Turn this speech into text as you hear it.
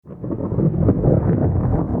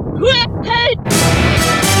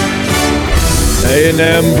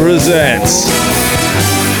A&M presents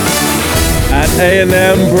an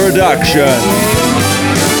A&M production.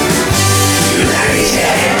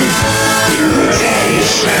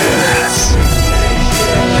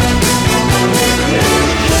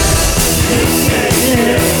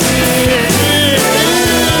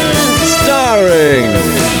 Starring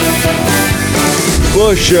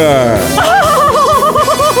Busher,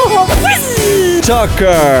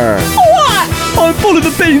 Tucker, I'm full of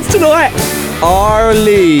the beans tonight.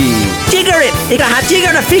 Arlie, Jigger it! They gonna have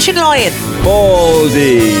Jigger the fishing line!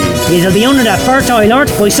 Baldy, He'll be under that fertile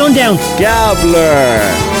earth by sundown. Gabbler,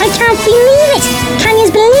 I can't believe it! Can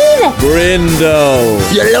you believe it? Brindle,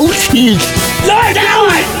 You little thief! Lie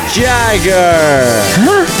down! Jagger,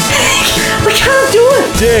 Huh? I can't do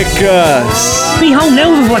it. Dickus, Be home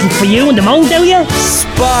now if it wasn't for you and the mold, do you?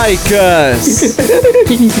 Spikus,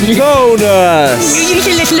 Conus,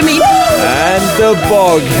 You listen to me! and the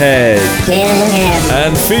Boghead.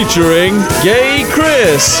 And featuring Gay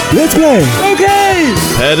Chris. Let's play. Okay.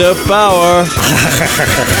 Head of Power.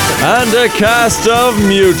 And a cast of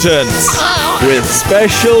mutants. With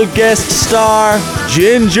special guest star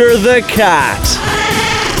Ginger the Cat.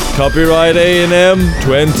 Copyright A&M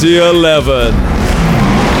 2011.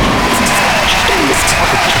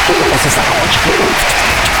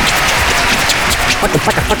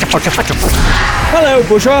 Hello,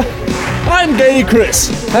 Busher. I'm Gay Chris,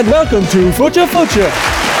 and welcome to Futcha Futcha.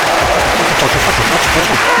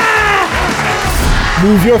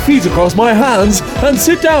 Move your feet across my hands and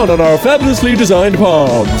sit down on our fabulously designed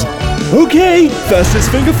palms. Okay,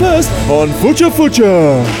 fastest finger first on Futcha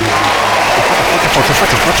Futcha.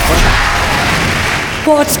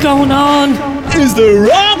 What's going on? Is the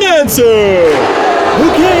wrong answer.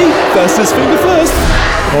 Okay, fastest finger first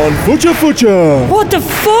on Futcha Futcha. What the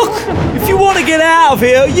fuck? If you want to get out of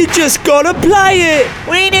here, you just gotta play it.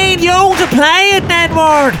 We need you to play it,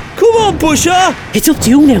 Nedward! Come on, Busher. It's up to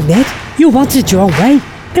you now, Ned. You wanted it your own way.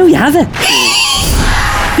 Now you have it.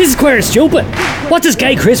 This is quite stupid. What does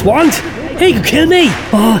Gay Chris want? He could kill me.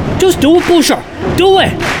 Oh, just do it, Busher. Do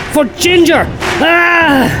it. For Ginger.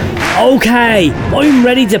 Okay. I'm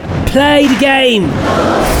ready to play the game.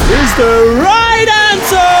 Is the right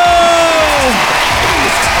answer.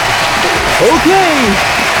 Okay,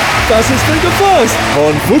 fastest finger first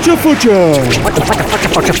on Futcha Futcha.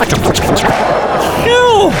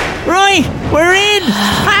 No! Right, we're in!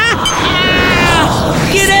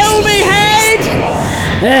 Get out of me head!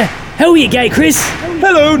 How are you, Gay Chris?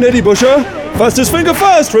 Hello, Neddy Busher. Fastest finger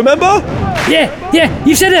first, remember? Yeah,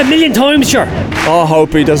 you've said it a million times, sure. I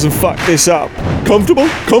hope he doesn't fuck this up. Comfortable?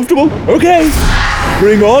 Okay.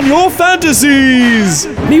 Bring on your fantasies.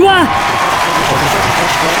 Me what?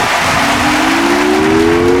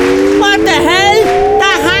 What the hell?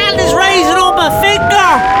 The hand is raising up a finger!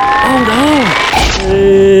 Oh no.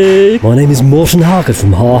 My name is Morton Harker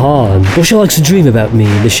from Ha Ha, and Busher likes to dream about me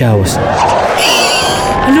in the showers.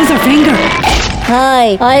 Another finger.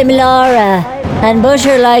 Hi, I'm Laura, and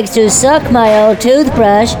Busher likes to suck my old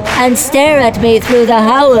toothbrush and stare at me through the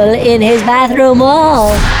hole in his bathroom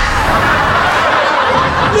wall.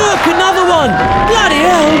 Look, another one! Bloody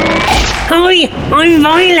hell! Hi, I'm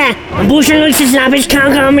Violet, and Busher likes to slap his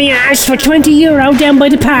cock on my arse for €20 down by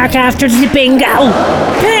the park after the bingo.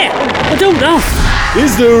 Yeah, I don't know.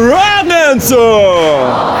 Is the wrong answer.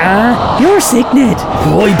 You're sick, Ned.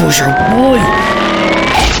 Boy, Busher, boy.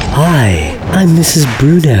 Hi, I'm Mrs.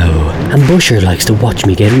 Bruno, and Busher likes to watch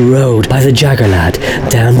me get rode by the Jagger lad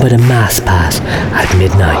down by the Mass Pass at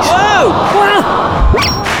midnight. Oh! Wow!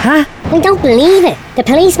 Huh? I don't believe it. The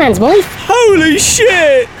policeman's wife. Holy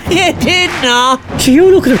shit! You did not! So you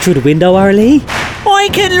looking up through the window, Arlie? I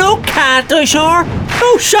can look, can't I, sure?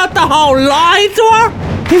 Don't shut the whole lie to her!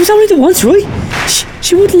 It was only the once, right?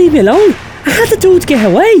 She wouldn't leave me alone. I had to do it to get her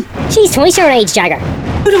away. She's twice your age, Jagger.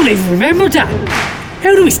 I don't even remember that.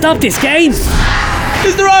 How do we stop this game?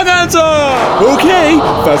 Is the wrong answer. Okay,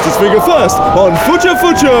 fastest finger first on Futcha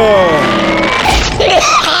Futcha.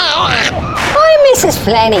 I'm Mrs.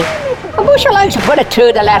 Flanny. A Busher likes to put it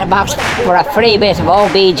through the letterbox for a free bit of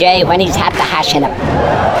OBJ when he's had the hash in him.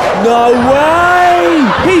 No way!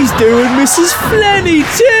 He's doing Mrs. Flenny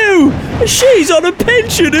too! She's on a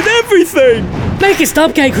pension and everything! Make it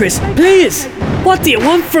stop, Gay Chris, please. What do you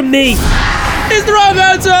want from me? Is the wrong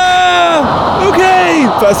answer. Okay,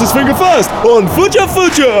 fastest finger first on Futcha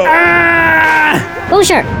Futcha.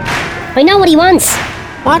 Busher, I know what he wants.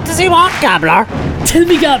 What does he want, Gabbler? Tell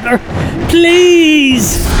me, Gabbler,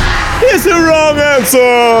 please. Is the wrong answer.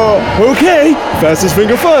 Okay, fastest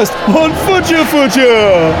finger first on Futcha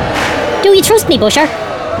Futcha. Do you trust me, Busher?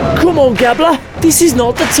 Come on, Gabbler. This is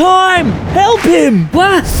not the time. Help him.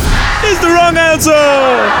 What? is the wrong answer.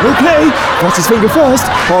 Okay, fastest finger first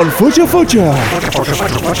on Fucha Fucha.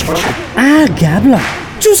 Ah, Gabbler,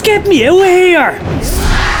 just get me out of here.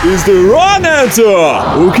 Is the wrong answer.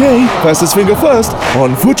 Okay, fastest finger first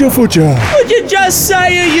on Fucha Fucha. Would you just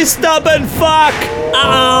say it, you stubborn fuck?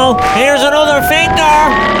 Uh-oh, here's another finger.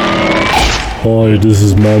 Hi, this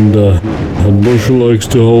is Manda, and Busher likes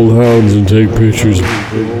to hold hands and take pictures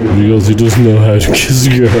because he doesn't know how to kiss a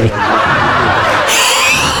girl.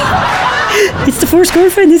 It's the first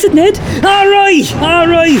girlfriend, is it, Ned? All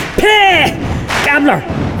right. Pay! Gabbler,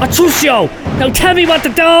 I trust you. Now tell me what to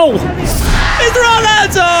do. It's the wrong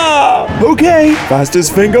answer. Okay,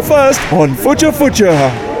 fastest finger first on Fucha Fucha.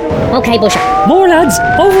 Okay, Busher. More lads,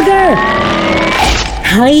 over there.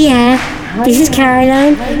 Hiya, this is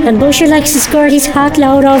Caroline, and Busher likes to squirt his hot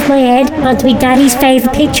load off my head onto my daddy's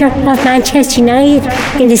favourite picture of Manchester United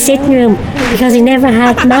in the sitting room because he never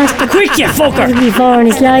had master Quick, you fucker. before in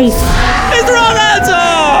his life. It's the wrong answer.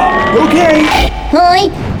 Okay, Hi,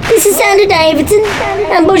 this is Sandra Davidson,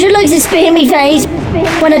 and Busher likes to spit in my face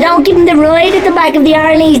when I don't give him the ride at the back of the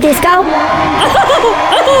Arlene's disco.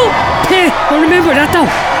 Pay, I remember that though.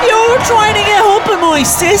 You were trying to get up with my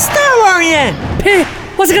sister, were you? Pay,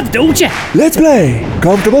 what's it got to do with you? let's play.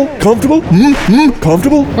 Comfortable? Comfortable?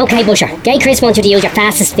 Okay, Busher. Gay Chris wants you to use your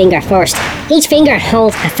fastest finger first. Each finger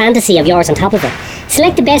holds a fantasy of yours on top of it.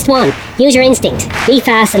 Select the best one. Use your instinct. Be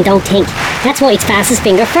fast and don't think. That's why it's fastest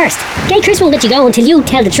finger first. Gay Chris won't let you go until you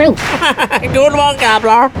tell the truth. Good one,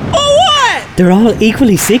 Gabbler. Oh, what? They're all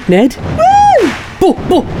equally sick, Ned. But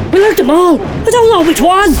we like them all. I don't know which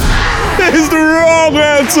one. Is the wrong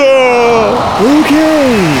answer.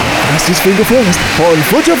 Okay, fastest finger first on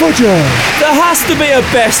Fucha Fucha. There has to be a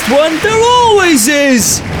best one. There always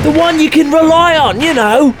is. The one you can rely on, you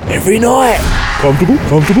know, every night. Comfortable?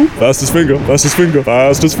 Fastest finger. Fastest finger.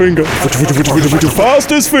 Fucha Fucha Fucha Fucha.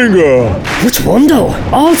 Fastest finger. Which one though?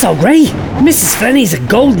 Also great. Mrs. Fenny's a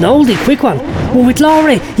golden oldie quick one. But with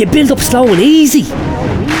Laura, you build up slow and easy.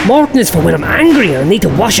 Morton is for when I'm angry and I need to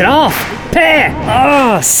wash it off. Pear!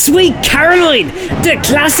 Oh, sweet Caroline! The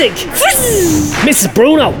classic! Mrs.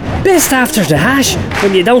 Bruno! Best after the hash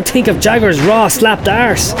when you don't think of Jagger's raw slapped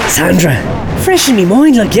arse. Sandra! Fresh in me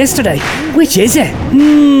mind like yesterday. Which is it?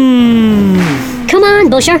 Come on,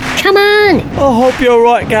 Busher. Come on. I hope you're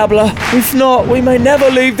right, Gabbler. If not, we may never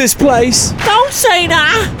leave this place. Don't say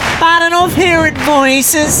that. Bad enough hearing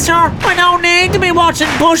voices, sir. I don't need to be watching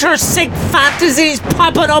Busher's sick fantasies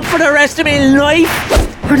popping up for the rest of my life.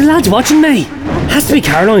 Are the lads watching me? Has to be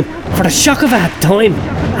Caroline, for the shock of it at the time.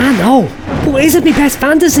 I know. But is it my best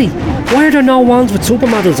fantasy? Why are there no ones with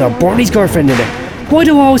supermodels or Bernie's girlfriend in it? Why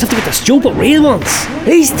do I always have to get the stupid real ones?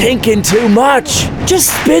 He's thinking too much. Just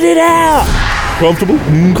spit it out. Comfortable?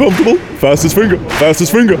 Fastest finger.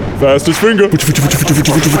 Fastest finger. Fastest finger.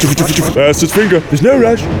 There's no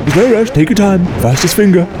rush. Take your time. Fastest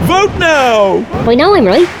finger. Vote now! I know I'm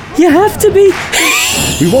right. You have to be.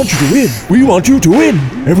 We want you to win.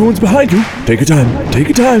 Everyone's behind you. Take your time.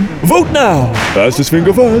 Vote now. Fastest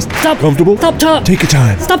finger first. Stop. Comfortable? Stop talking. Take your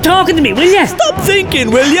time. Stop talking to me, will ya? Stop thinking,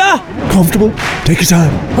 will ya? Comfortable? Take your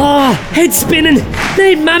time. Oh, head spinning.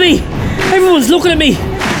 Need mammy. Everyone's looking at me.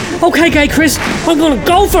 Okay, Gay Chris, I'm gonna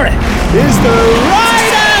go for it. Is the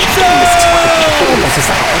right answer!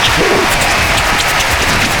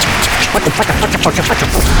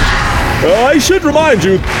 I should remind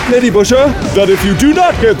you, Lady Busher, that if you do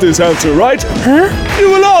not get this answer right, you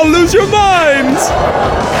will all lose your minds.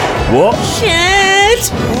 What?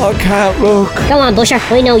 Shit! I can't look. Go on, Busher.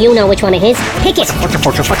 I know you know which one it is. Pick it.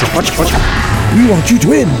 We want you to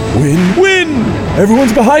win. Win!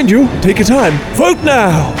 Everyone's behind you. Take your time. Vote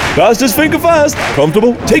now. Fastest finger first.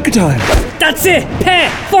 Comfortable? Take your time. That's it. Pay.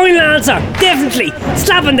 Final answer. Definitely.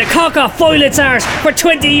 Slapping the cock off Violet's arse for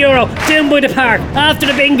 €20 down by the park after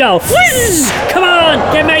the bingo. Whiz! Come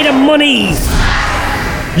on, get made of money.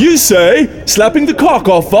 You say slapping the cock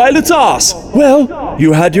off Violet's ass. Well,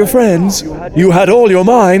 you had your friends. You had all your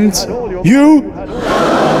minds. You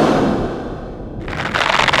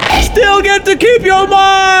Still get to keep your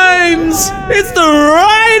minds! It's the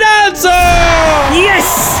right answer!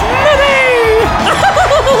 Yes! Money!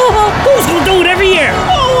 Who's gonna do it every year?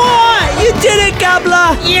 Oh, what? You did it,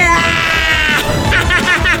 Gabbler! Yeah!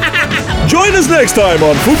 join us next time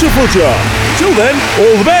on Fucha Fucha. Till then,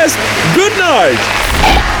 all the best. Good night.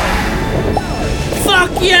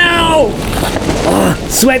 Fuck you!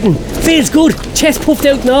 Sweating. Feels good. Chest puffed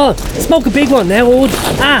out and all. Smoke a big one now, Owen.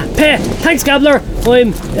 Pear. Thanks, Gabbler.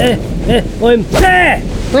 I'm Pear.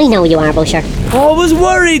 I know you are, Busher. I was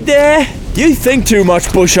worried there. You think too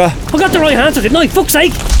much, Busher. I got the right answer, didn't I? Fuck's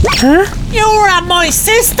sake. Huh? You were at my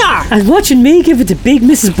sister. And watching me give it to big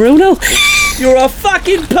Mrs. Bruno? You're a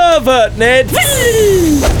fucking pervert, Ned.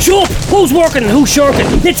 Shut up! Who's working and who's shirking?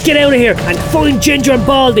 Let's get out of here and find Ginger and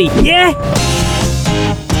Baldy, yeah?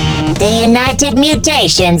 The United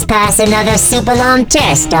Mutations pass another super-long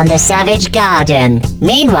test on the Savage Garden.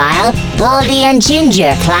 Meanwhile, Baldy and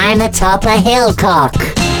Ginger climb atop a hillcock.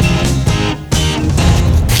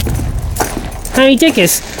 Hey,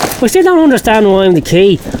 Dickus, I still don't understand why I'm the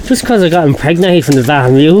key. Just because I got impregnated from the vat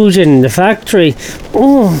of musion in the factory.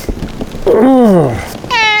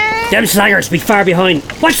 Them slaggers be far behind.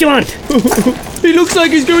 What do you want? He looks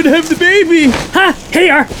like he's going to have the baby. Ha! Here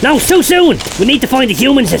you are! No, too soon! We need to find the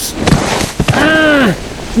humans.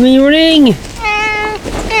 Me ring!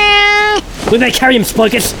 We may carry him,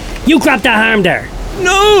 Spikus. You grab that arm there.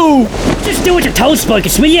 No! Just do what you're told,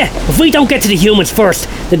 Spikus, will you? If we don't get to the humans first,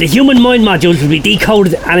 then the human mind modules will be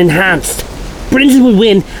decoded and enhanced. Brindle will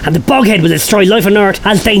win, and the boghead will destroy life on Earth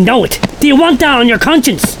as they know it. Do you want that on your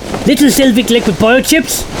conscience? Little Sylvic liquid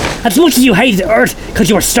biochips? As much as you hated Earth because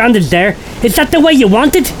you were stranded there, is that the way you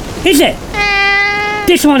want it? Is it?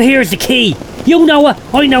 This one here is the key. You know it,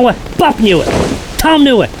 I know it, Bob knew it. Tom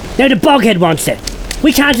knew it. Now the boghead wants it.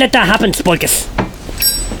 We can't let that happen, Spikus.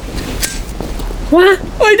 What?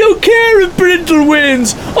 I don't care if Brindle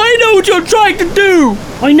wins. I know what you're trying to do.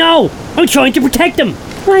 I know. I'm trying to protect them.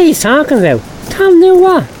 What are you talking about? Tom knew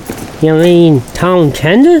what? You mean Tom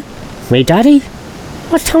Kendall? My daddy?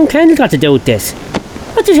 What's Tom Kendall got to do with this?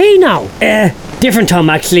 What did he know? Different Tom,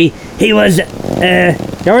 actually. He was,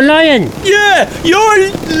 you're lying. Yeah,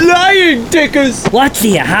 you're lying, Dickers. What do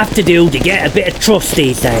you have to do to get a bit of trust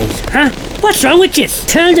these days, huh? What's wrong with you?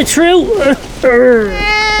 Tell the truth.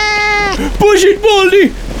 Push it,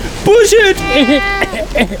 Baldy. Push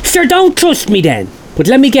it. Sir, don't trust me then. But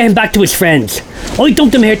let me get him back to his friends. I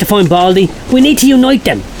dumped him here to find Baldy. We need to unite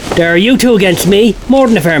them. There are you two against me. More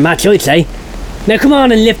than a fair match, I'd say. Now come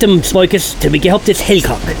on and lift him, Spikus, till we get up this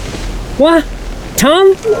hillcock. What?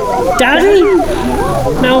 Tom? Daddy?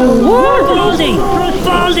 Now what? Baldy!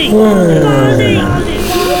 Baldy! Baldy!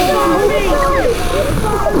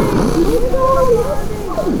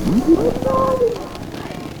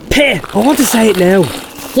 Peh, I want to say it now.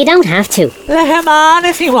 You don't have to. Let him on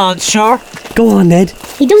if he wants, sure. Go on, Ned.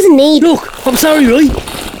 He doesn't need... Look, I'm sorry, right?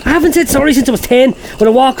 I haven't said sorry since I was 10 when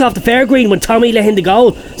I walked off the fair green when Tommy let in the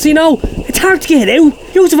goal. So, you know, it's hard to get out.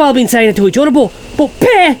 You have all been saying it to each other, but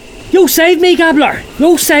Peh, you saved me, Gabler.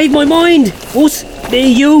 You saved my mind. Us,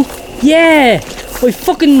 me, you. Yeah. I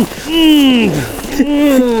fucking...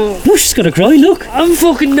 Bush's gonna cry, look. I'm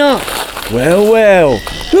fucking not. Well.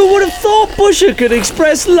 Who would have thought Busher could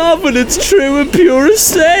express love in its true and purest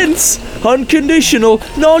sense? Unconditional,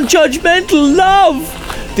 non-judgmental love.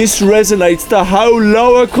 This resonates the whole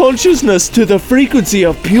lower consciousness to the frequency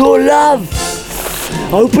of pure love.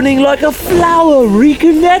 Opening like a flower,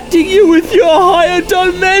 reconnecting you with your higher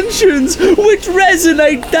dimensions, which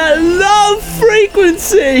resonate that love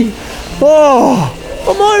frequency. Oh,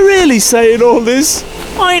 am I really saying all this?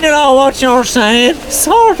 I don't know what you're saying.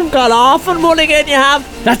 Sort of got off on one again, you have.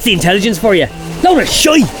 That's the intelligence for you. Load of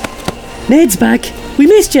shite. Ned's back. We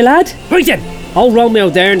missed you, lad. Right then. Old Romeo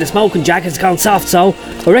there in the smoking jacket's gone soft, so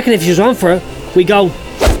I reckon if she's on for it, we go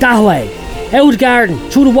that way. Out the garden,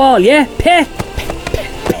 through the wall, yeah? Peh.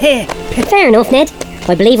 Fair enough, Ned.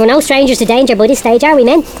 I believe we're no strangers to danger by this stage, are we,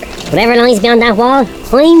 men? Whatever lies beyond that wall,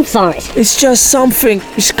 I'm for it. It's just something.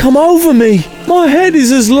 It's come over me. My head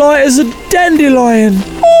is as light as a dandelion.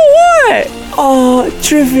 Oh, what? Oh,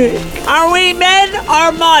 terrific. Are we men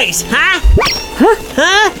or mice, huh?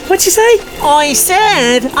 Huh? What'd you say? I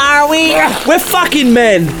said, are we... We're fucking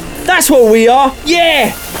men. That's what we are.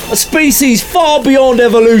 Yeah. A species far beyond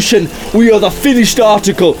evolution. We are the finished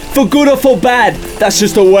article. For good or for bad. That's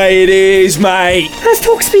just the way it is, mate. Has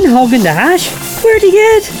Tuck's been hogging the hash? Where'd he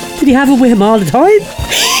get? Did he have it with him all the time?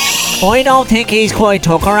 I don't think he's quite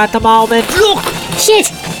Tucker at the moment. Look. Shit!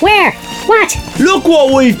 Where? What? Look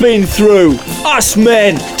what we've been through. Us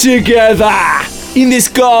men together. In this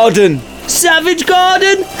garden. Savage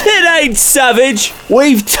garden? It ain't savage.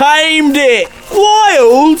 We've tamed it.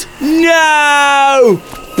 Wild? No.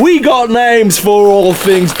 We got names for all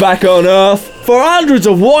things back on Earth. For hundreds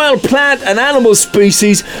of wild plant and animal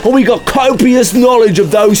species, and we got copious knowledge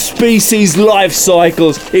of those species' life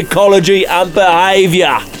cycles, ecology and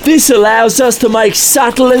behaviour. This allows us to make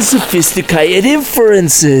subtle and sophisticated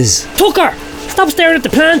inferences. Tucker! Stop staring at the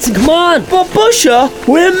plants and come on! But Busher,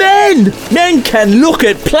 we're men! Men can look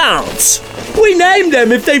at plants. We name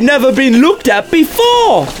them if they've never been looked at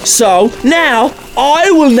before. So, now,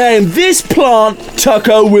 I will name this plant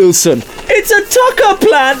Tucker Wilson. It's a Tucker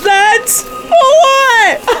plant, lads!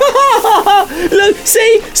 What?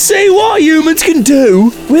 what humans can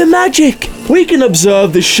do with magic. We can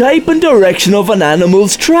observe the shape and direction of an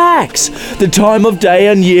animal's tracks, the time of day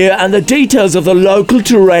and year, and the details of the local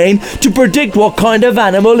terrain to predict what kind of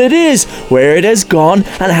animal it is, where it has gone,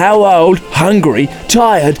 and how old, hungry,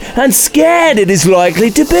 tired, and scared it is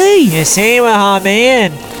likely to be. You see what I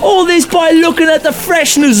mean? All this by looking at the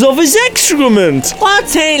freshness of his excrement.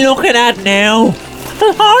 What's he looking at now?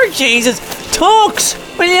 Lord Jesus, Tux,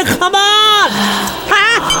 will you come on?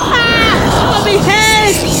 On me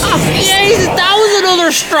head! Oh, Jesus, that was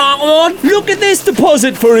another strong one. Look at this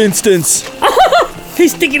deposit, for instance.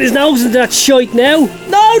 He's sticking his nose into that shite now.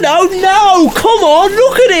 No, come on,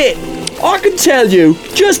 look at it. I can tell you,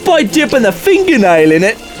 just by dipping a fingernail in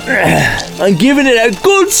it and giving it a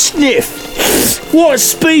good sniff, what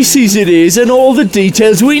species it is and all the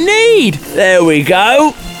details we need. There we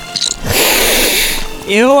go.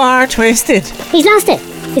 You are twisted. He's lost it.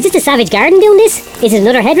 Is this the Savage Garden doing this? Is it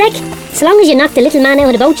another head wreck? So long as you knock the little man out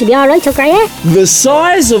of the boat, you'll be alright, Tucker, yeah? The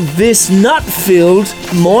size of this nut-filled,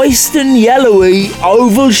 moist and yellowy,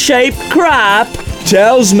 oval-shaped crab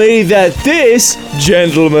tells me that this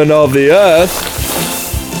gentleman of the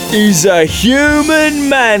earth is a human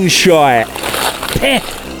man-shite.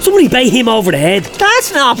 Somebody bait him over the head.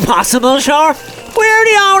 That's not possible, sure. We're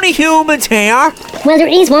the only humans here. Well, there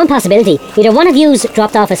is one possibility. Either one of yous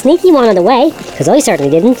dropped off a sneaky one on the way, because I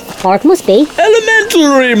certainly didn't, or it must be...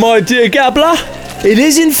 Elementary, my dear Gabler. It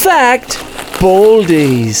is, in fact,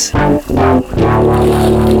 Baldy's.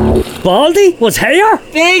 Baldy was here?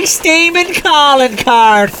 Big steaming calling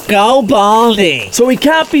card. Go Baldy. So he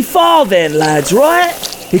can't be far then, lads, right?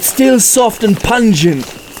 It's still soft and pungent.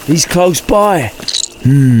 He's close by.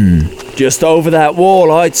 Just over that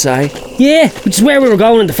wall, I'd say. Yeah, which is where we were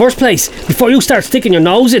going in the first place, before you start sticking your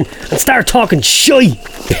nose in and start talking shy.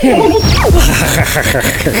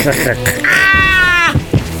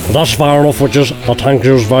 That's far enough with you. Thank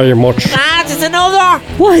you very much. Lads, it's another.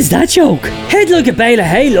 What is that joke? Head like a bale of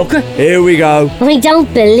hay, look at. Here we go. I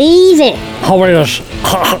don't believe it. How are you?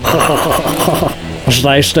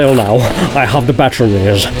 Stay still now. I have the better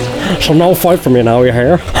news. So no fight for me now, you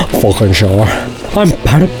hear? Fucking sure. I'm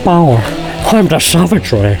part of power. I'm the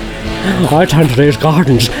savagery. I tend to these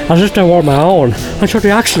gardens as if they were my own. I'm sure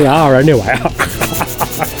they actually are anyway.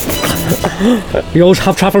 Yous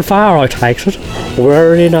have travelled far, I takes it.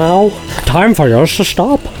 Where are you now? Time for yours to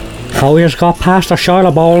stop. How yous got past the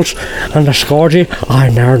Shiloh Bowls and the Scourgy, I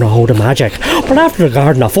never know the magic. But after the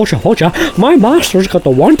garden of Fudja, my master's got the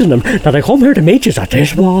want in them that I come here to meet yous at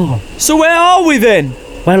this wall. So where are we then?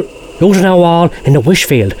 Well, there's now a wall in the wish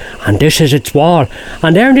field, and this is its wall.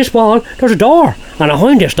 And there in this wall, there's a door. And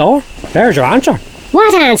behind this door, there's your answer.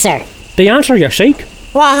 What answer? The answer you seek.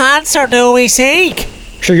 What answer do we seek?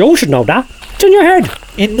 Sure, you should know that. It's in your head.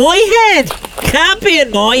 In my head? Can't be in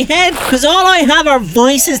my head, because all I have are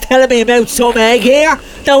voices telling me about some egg here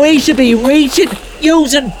that we should be reaching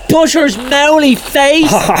using Busher's mowly face.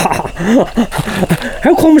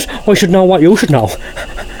 How comes I should know what you should know?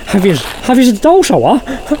 Have you the dose or what?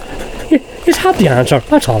 You have the answer,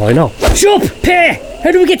 that's all I know. Shut up, Pay!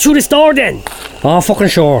 How do we get through this door then? Oh, fucking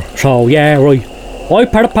sure. So, yeah, right. I,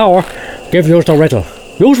 part of power, give you the riddle.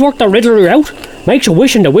 You's work the riddle out, makes you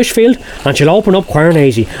wish in the wish field, and she'll open up quite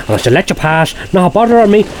easy, and she'll let you pass, not bother on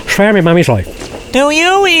me, spare me mammy's life. Do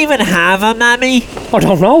you even have a mammy? I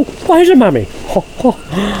don't know. Why is it mammy?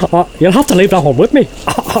 You'll have to leave that one with me.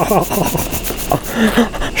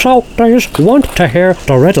 So, do you want to hear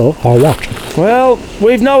the riddle or what? Well,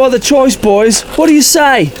 we've no other choice, boys. What do you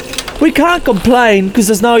say? We can't complain, because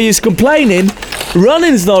there's no use complaining.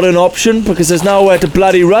 Running's not an option, because there's nowhere to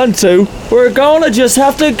bloody run to. We're gonna just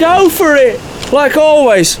have to go for it. Like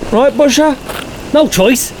always, right, Busher? No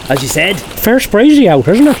choice, as you said. Fair sprazy out,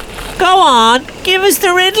 isn't it? Go on, give us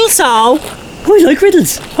the riddle, so. I like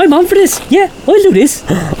riddles. I'm on for this. Yeah, I'll do this.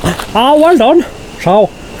 Ah, well done. So,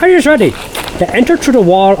 are you ready? To enter through the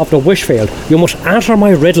wall of the wish field, you must answer my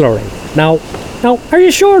riddle ring. Now, are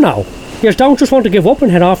you sure now? You don't just want to give up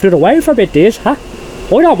and head off the other way for a bit, this, huh?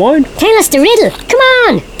 I don't mind. Tell us the riddle. Come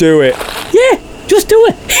on. Do it. Yeah, just do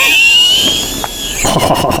it.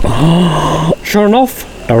 Sure enough,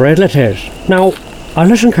 the riddle it is. Now,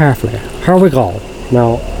 listen carefully. Here we go.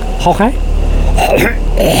 Now, okay?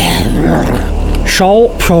 Show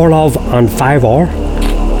pure love and favour,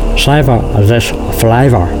 savour this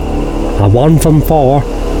flavour, and 1 from 4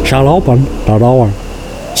 shall open the door.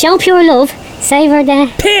 Show pure love. Savour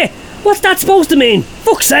the... Pay! What's that supposed to mean?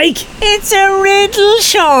 Fuck's sake! It's a riddle,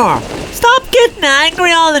 sure. Stop getting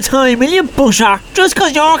angry all the time, will you, Busher? Just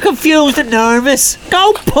 'cause you're confused and nervous.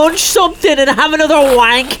 Go punch something and have another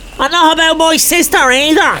wank. And not about my sister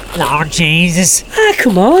either. Lord Jesus. Ah,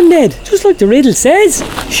 come on, Ned. Just like the riddle says,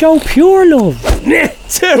 show pure love.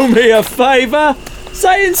 Do me a favour.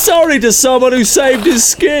 Saying sorry to someone who saved his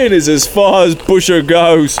skin is as far as Busher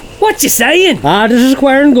goes. What you saying? Ah, this is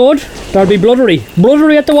square and good. There'll be bloodery.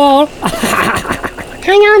 Bloodery at the wall.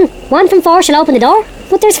 Hang on, 1 from 4 shall open the door,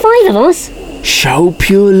 but there's 5 of us. Show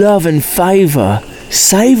pure love and favour.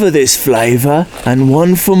 Savour this flavour, and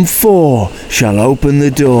 1 from 4 shall open the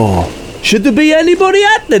door. Should there be anybody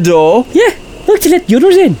at the door? Yeah, like to let the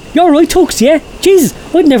others in. You're right, Tux, yeah. Jesus,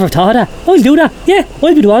 I'd never thought of that. I'll do that. Yeah,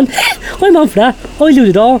 I'll be the one. I'm on for that. I'll do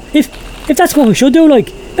the door. If that's what we should do,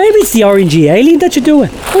 like. Maybe it's the orangey alien that should do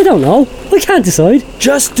it. I don't know. I can't decide.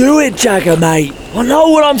 Just do it, Jagger, mate. I know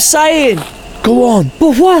what I'm saying. Go on.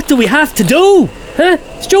 But what do we have to do? Huh?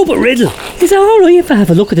 Stupid riddle. Is it alright if I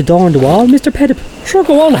have a look at the door on the wall, Mr. Pedip? Sure,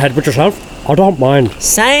 go on ahead with yourself. I don't mind.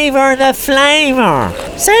 Savour the flavour.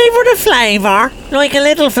 Savour the flavour? Like a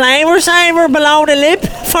little flavour saver below the lip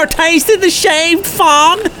for tasting the shaved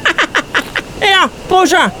fong? Here,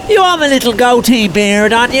 Busher, you have a little goatee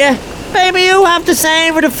beard on you. Maybe you have to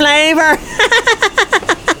savour the flavour.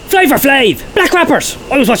 Flavor Flav! Black rappers!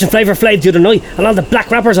 I was watching Flavor Flav the other night and all the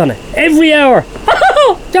black rappers on it. Every hour.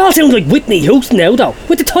 They all sound like Whitney Houston now though,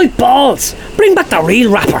 with the tight balls. Bring back the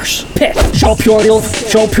real rappers. Pit, show pure love,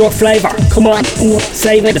 show pure flavour. Come on,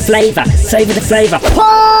 savour the flavour, savour the flavour.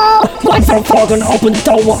 Oh! 1 from 4 gonna open the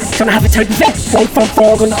door. Gonna have a type of it. 1 from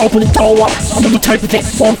 4 gonna open the door. I'm gonna type of it.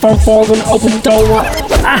 1 from 4 gonna open the door.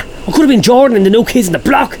 Ah! I could have been Jordan and the new kids in the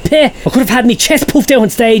block. I could have had me chest puffed out on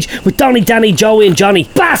stage with Donny, Danny, Joey and Johnny.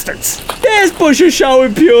 Bastards! There's Busher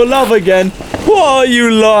showing pure love again. What are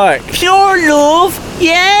you like? Pure love?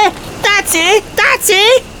 Yeah, that's it. That's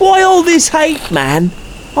it. Why all this hate, man?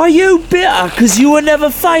 Are you bitter because you were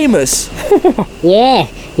never famous? Yeah,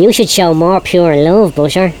 you should show more pure love,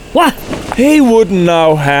 Busher. What? He wouldn't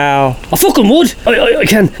know how. I fucking would. I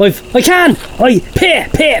can. I can.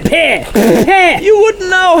 Pay. You wouldn't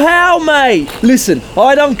know how, mate. Listen,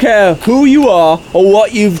 I don't care who you are or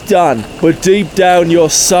what you've done, but deep down your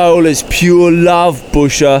soul is pure love,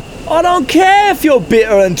 Busher. I don't care if you're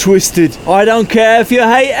bitter and twisted. I don't care if you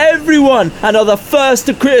hate everyone and are the first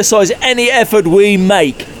to criticise any effort we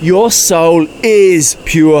make. Your soul is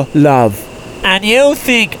pure love. And you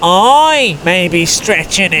think I may be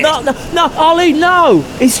stretching it? No, Ollie, no.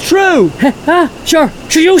 It's true. Sure,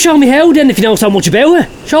 you show me how then if you know so much about it.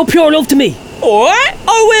 Show pure love to me. Alright,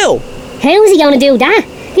 I will. How's he gonna do that?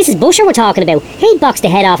 This is Busher we're talking about. He boxed the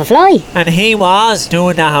head off a fly. And he was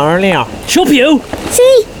doing that earlier. Shut up, you.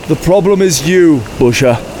 See? The problem is you,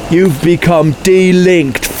 Busher. You've become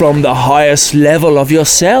de-linked from the highest level of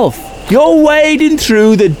yourself. You're wading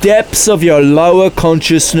through the depths of your lower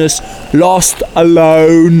consciousness, lost,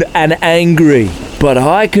 alone, and angry. But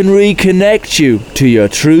I can reconnect you to your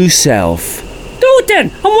true self. Do it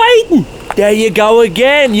then. I'm waiting. There you go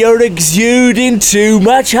again. You're exuding too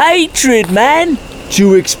much hatred, man.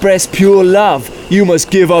 To express pure love, you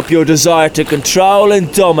must give up your desire to control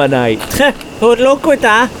and dominate. Good luck with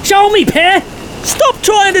that. Show me, Pe. Stop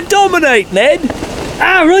trying to dominate, Ned.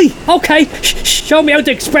 Ah, right. Okay. Show me how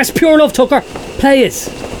to express pure love, Tucker. Play it.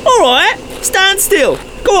 Alright, stand still.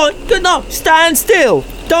 Go on, no, stand still.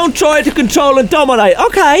 Don't try to control and dominate,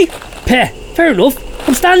 okay? Pe, fair enough.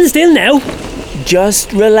 I'm standing still now.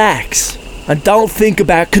 Just relax and don't think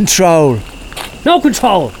about control. No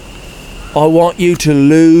control. I want you to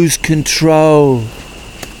lose control.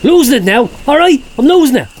 Losing it now. Alright, I'm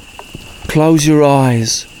losing it. Close your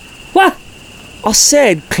eyes. What? I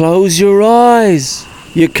said close your eyes.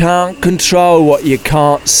 You can't control what you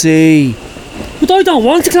can't see. But I don't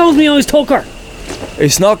want to close my eyes, Tucker.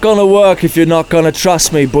 It's not gonna work if you're not gonna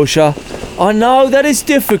trust me, Busher. I know that it's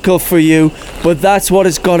difficult for you, but that's what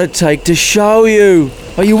it's gonna take to show you.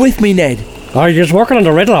 Are you with me, Ned? Are you just working on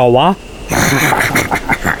the riddle or what?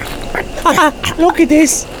 Look at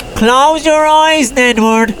this. Close your eyes,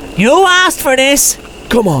 Nedward. You asked for this.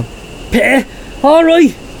 Come on. Pe,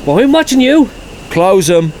 alright. Well, I'm watching you. Close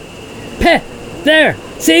them. Pe, there.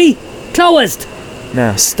 See? Closed.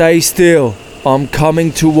 Now stay still. I'm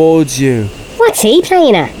coming towards you. What's he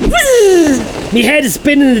playing at? Me head is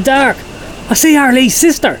spinning in the dark. I see Arlene's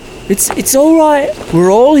sister. It's alright.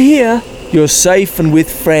 We're all here. You're safe and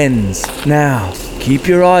with friends. Now, keep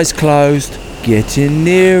your eyes closed. Getting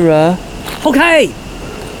nearer. Okay.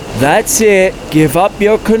 That's it. Give up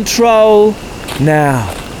your control.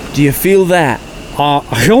 Now, do you feel that?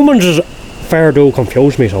 Humans is fair do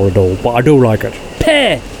confuse me, so they do, but I do like it.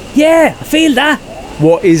 Pe, yeah, I feel that.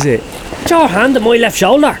 What is it? Your hand on my left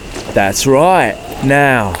shoulder. That's right.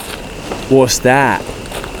 Now, what's that?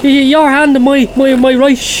 Your hand on my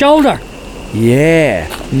right shoulder. Yeah.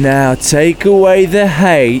 Now take away the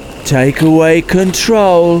hate, take away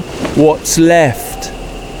control. What's left?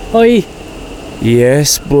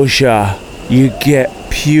 Yes, Busher. You get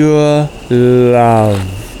pure love.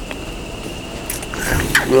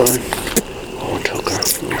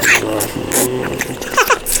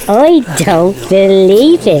 I don't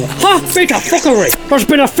believe it. Ha! Bit of fuckery. There's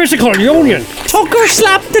been a physical union. Tucker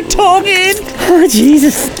slapped the tongue in. Oh,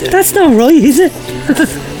 Jesus. That's not right, is it?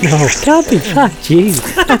 No, can't be. Ah,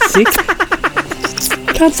 Jesus. That's sick.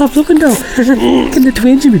 Can't stop looking though. Can the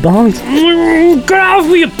twins in me bones? Get off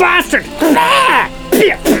me, you bastard!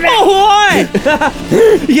 Oh,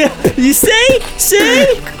 what? Yeah, you see?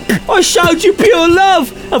 I showed you pure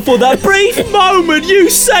love, and for that brief moment you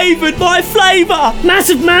savoured my flavour.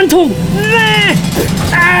 Massive man tongue!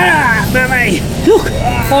 Mammy! Look,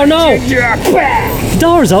 Oh no! the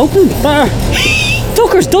door's open.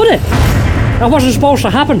 Tucker's done it. That wasn't supposed to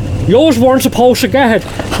happen. Yours weren't supposed to get it.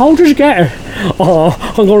 How did you get it? Oh,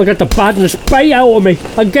 I'm gonna get the badness bay out of me.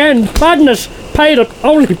 Again, badness. Paid it,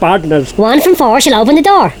 only badness. 1 from 4 shall open the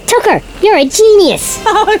door. Tucker, you're a genius.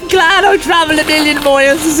 Oh, I'm glad I travelled a million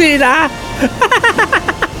miles to see that.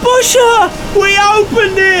 Busher, we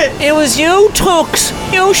opened it. It was you, Tux.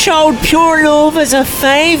 You showed pure love as a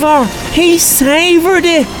favour. He savoured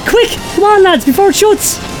it. Quick, come on, lads, before it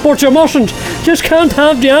shuts. But you mustn't. Just can't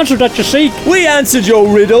have the answer that you seek. We answered your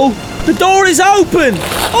riddle. The door is open.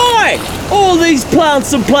 Oi! All these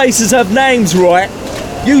plants and places have names, right?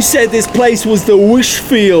 You said this place was the Wish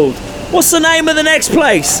Field. What's the name of the next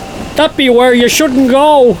place? That be where you shouldn't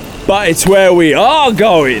go. But it's where we are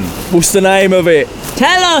going. What's the name of it?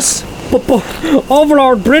 Tell us. But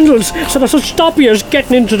Overlord Brindles said I should stop you as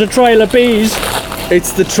getting into the trail of bees.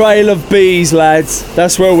 It's the Trail of Bees, lads.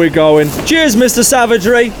 That's where we're going. Cheers, Mr.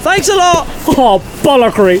 Savagery. Thanks a lot. Oh,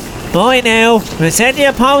 bollockry. Bye now. We'll send you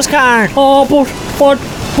a postcard. Oh, but,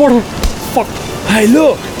 fuck. Hey,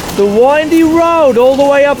 look. The windy road all the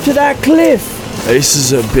way up to that cliff. This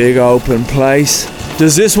is a big open place.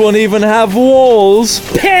 Does this one even have walls?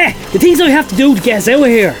 Peh! The things I have to do to get us out of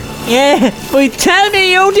here. Yeah, but tell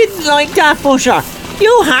me you didn't like that, Busher.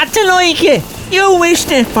 You had to like it. You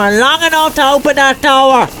wished it for long enough to open that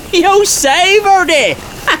door. You savoured it.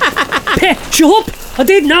 Peh! Shut up! I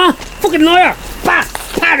did not! Fucking liar! Bah!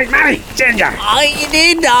 Paddy, Matty, Ginger. Oh, you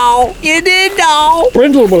did know. You did know.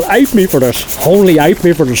 Brindle will ape me for this. Only ape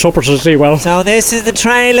me for the suppers as well. So this is the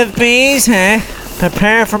Trail of Bees, huh?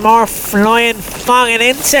 Prepare for more flying, fogging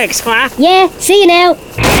insects, what? Yeah, see you now.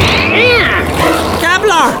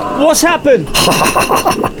 Gambler! What's happened?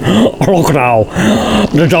 Look now.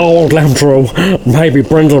 The door won't let him through. Maybe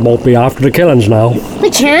Brindle won't be after the killings now. I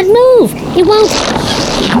can't move. It won't.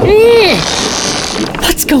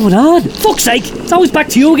 What's going on? Fuck's sake! It's always back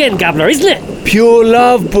to you again, Gabbler, isn't it? Pure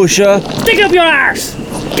love, Busher. Stick up your arse!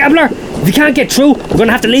 Gabbler, if you can't get through, we're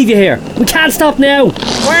gonna have to leave you here. We can't stop now.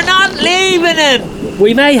 We're not leaving him.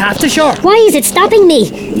 We may have to, sure. Why is it stopping me?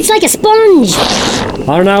 It's like a sponge.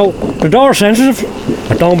 Oh no, the door's sensitive.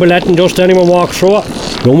 I don't be letting just anyone walk through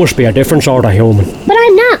it. You must be a different sort of human. But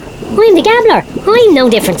I'm not. I'm the Gambler. I'm no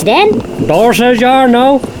different to them. The door says you are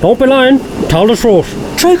now. Don't be lying. Tell the truth.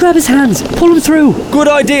 Try grab his hands. Pull him through. Good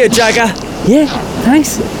idea, Jagger. Yeah,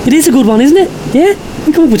 thanks. It is a good one, isn't it? Yeah?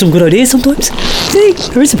 We come up with some good ideas sometimes. See,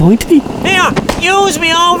 there is a point to me. Here, use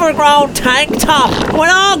me overgrown tank top. We'll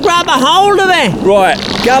all grab a hold of it. Right,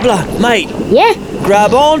 Gabbler, mate. Yeah?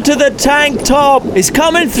 Grab onto the tank top. It's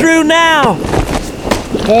coming through now.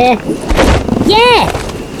 Yeah.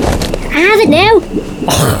 I have it now.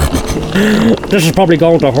 This is probably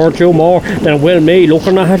going to hurt you more than it will me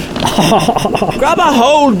looking at it. Grab a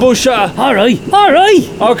hold, Busher. Alright.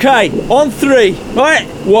 Okay, on 3. Right,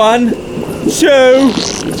 1, 2,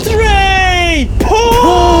 3.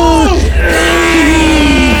 Pull!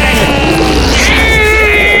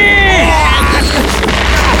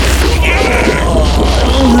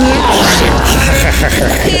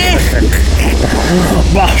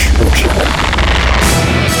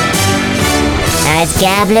 As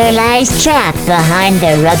Gabbler lies trapped behind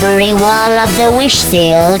the rubbery wall of the wish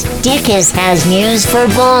field, Dickus has news for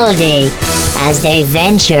Baldy as they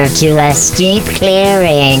venture to a steep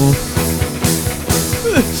clearing.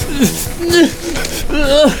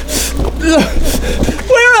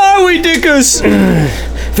 Where are we, Dickus?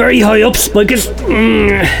 Very high up, Spikus.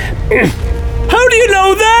 How do you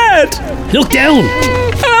know that? Look down.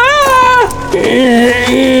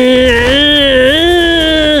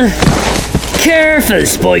 Careful,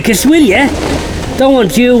 Spikus, will ya? Don't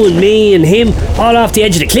want you and me and him all off the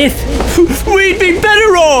edge of the cliff. We'd be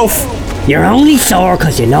better off. You're only sore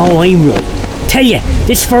 'cause you know I'm right. Tell you,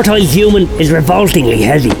 this fertile human is revoltingly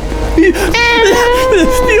heavy. You're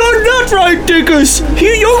not right, Dickus.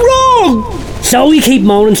 You're wrong. So we keep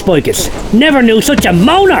moaning, Spikus. Never knew such a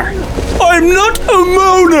moaner. I'm not a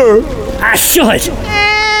moaner. Ah, shut it.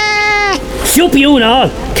 Shut you and all.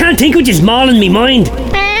 Can't think which is mauling me mind.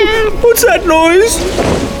 What's that noise?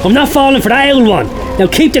 I'm not falling for that old one. Now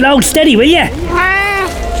keep the load steady, will you?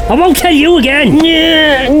 I won't tell you again.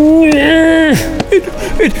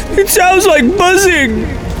 It sounds like buzzing.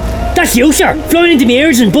 That's you, sir. Flying into my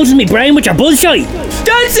ears and buzzing my brain with your bullshit.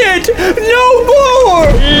 That's it. No more.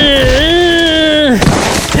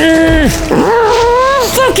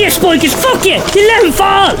 Fuck you, Spikus. Fuck you. You let him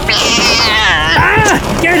fall.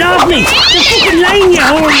 Get it off me. The fucking line, you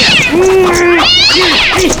whore, you.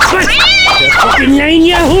 The fucking line,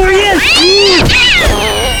 you whore, you.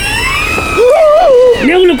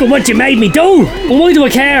 Now look at what you made me do. And why do I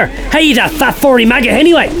care? Hey, you that fat furry maggot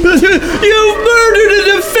anyway. You murdered a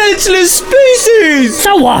defenseless species.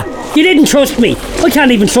 So what? You didn't trust me. I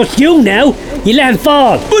can't even trust you now. You let him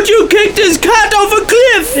fall. But you kicked his cat off a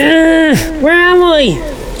cliff. Where am I?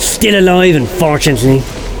 Still alive, unfortunately.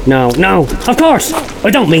 No, of course. I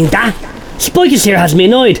don't mean that. Spikus here has me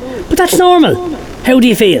annoyed, but that's normal. How do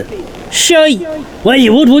you feel? Shy. Well,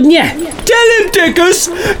 you would, wouldn't you? Tell him, Dickus.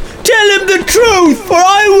 Tell him the truth, or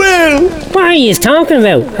I will. What are you talking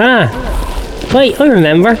about? Wait, I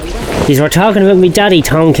remember. These were talking about me daddy,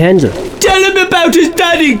 Tom Kendall. Tell him about his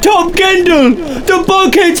daddy, Tom Kendall. The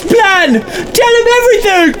Bughead's plan. Tell him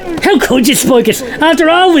everything. How could you, Spikus? After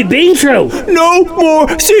all we've been through. No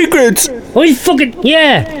more secrets.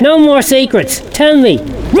 Yeah, no more secrets. Tell me.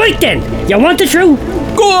 Right then, you want the truth?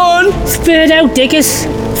 Go on. Spit it out, Dickus.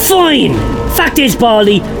 Fine. Fact is,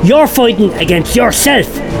 Baldy, you're fighting against yourself.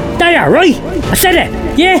 There, right? I said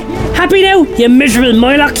it. Yeah? Happy now, you miserable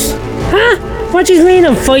Milox? Huh? What do you mean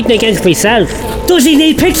I'm fighting against myself? Does he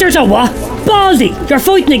need pictures or what? Baldy, you're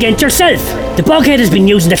fighting against yourself. The Bughead has been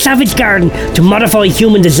using the Savage Garden to modify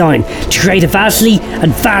human design to create a vastly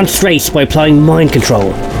advanced race by applying mind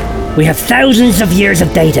control. We have thousands of years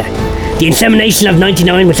of data. The insemination of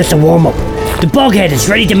 99 was just a warm-up. The Bughead is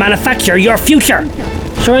ready to manufacture your future.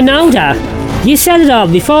 Sure, I know that. You said it all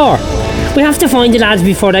before. We have to find the lads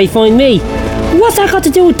before they find me. What's that got to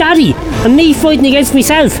do with Daddy and me fighting against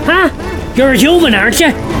myself, huh? You're a human, aren't you?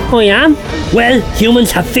 I am. Well,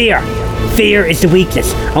 humans have fear. Fear is the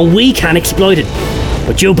weakness, and we can exploit it.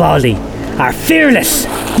 But you, Baldy, are fearless.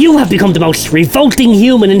 You have become the most revolting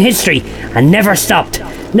human in history and never stopped,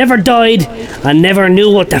 never died, and never knew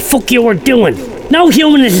what the fuck you were doing. No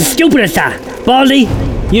human is as stupid as that. Baldy,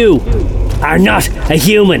 you are not a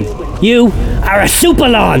human. You are a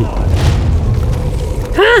superlawn.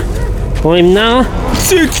 Huh? I'm not.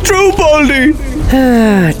 It's true, Baldy.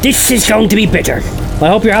 This is going to be bitter. I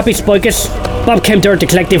hope you're happy, Spikus. Bob came there to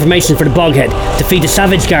collect information for the Bughead to feed the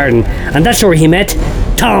Savage Garden, and that's where he met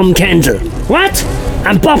Tom Kendall. What?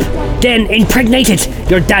 And Bob then impregnated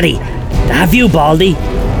your daddy. To have you, Baldy.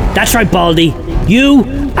 That's right, Baldy. You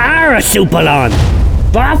are a superlawn.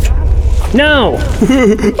 Bob? No.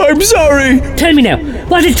 I'm sorry. Tell me now,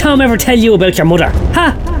 what did Tom ever tell you about your mother?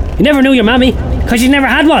 Huh? You never knew your mammy, because you never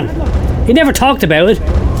had one. You never talked about it.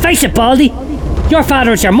 Face it, Baldy. Your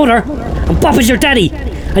father is your mother, and Bob is your daddy.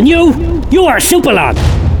 And you are a superlawn.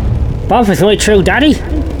 Bob is my true daddy.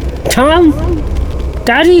 Tom?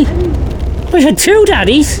 Daddy? I had two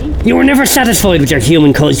daddies. You were never satisfied with your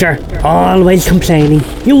human culture. Always complaining.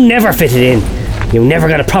 You never fitted in. You never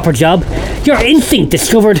got a proper job. Your instinct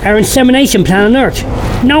discovered our insemination plan on Earth.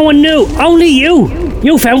 No one knew. Only you.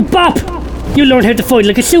 You found Bob. You learned how to fight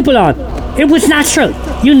like a superlawn. It was natural.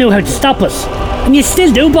 You knew how to stop us. And you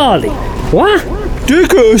still do, Baldy. What?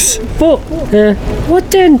 Dickus. But, what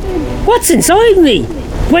then? What's inside me?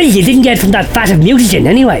 Well, you didn't get from that vat of mutagen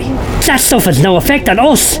anyway. That stuff has no effect on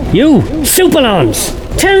us. You, superlawns.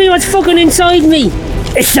 Tell me what's fucking inside me.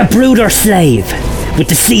 It's the brooder slave. With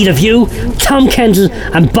the seed of you, Tom Kendall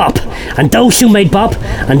and Bob. And those who made Bob,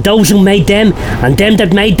 and those who made them, and them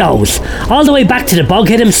that made those. All the way back to the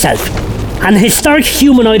Bughead himself. An historic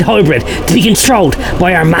humanoid hybrid to be controlled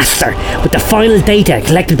by our master, with the final data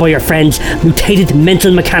collected by your friends' mutated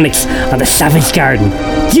mental mechanics on the Savage Garden.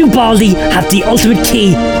 You, Baldy, have the ultimate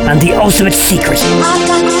key and the ultimate secret.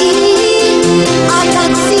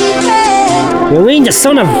 You mean the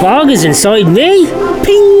son of Bog is inside me?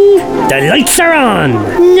 Ping! The lights are on!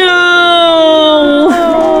 No!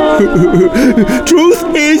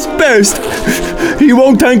 Truth is best. He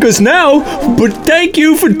won't thank us now, but thank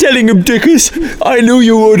you for telling him, Dickus. I knew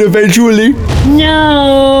you would eventually.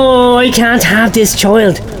 No, I can't have this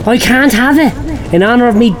child. I can't have it. In honour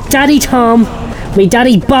of me daddy Tom, me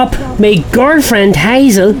daddy Bob, me girlfriend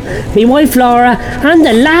Hazel, me wife Laura, and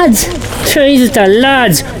the lads. Jesus, the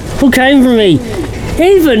lads who came for me.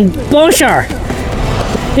 Even Busher.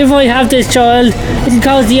 If I have this child, it'll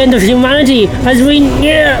cause the end of humanity as we...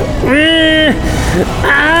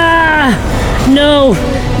 No,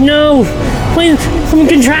 I'm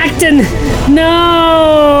contracting.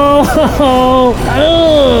 No.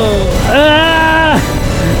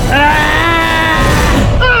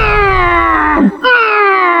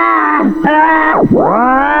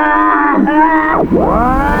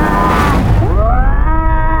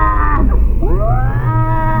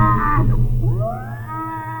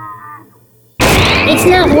 It's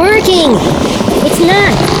not working. It's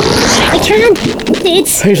not. I can't.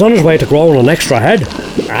 It's... He's on his way to growing an extra head.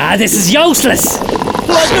 This is useless.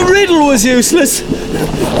 Like the riddle was useless.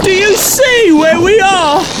 Do you see where we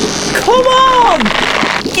are? Come on!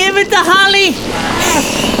 Give it to Holly.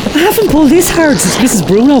 I haven't pulled this hard since Mrs.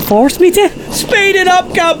 Bruno forced me to. Speed it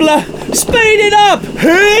up, Gambler! Speed it up!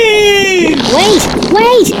 Hey!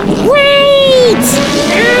 Wait!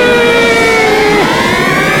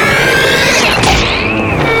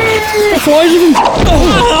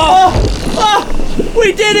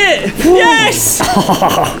 We did it! Yes!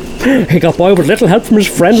 He got by with little help from his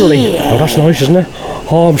friend, really. Oh, that's nice, isn't it?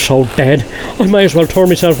 Oh, I'm so dead. I may as well turn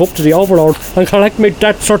myself up to the Overlord and collect my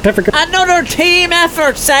death certificate. Another team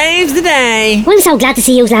effort saves the day. I'm so glad to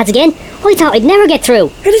see you lads again. I thought I'd never get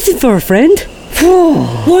through. Anything for a friend?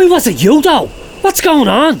 Why was it you, though? What's going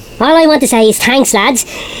on? All I want to say is thanks, lads.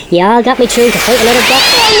 You all got me through to fight another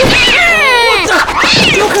boss.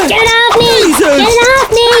 Get it off me! Get it off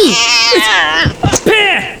me!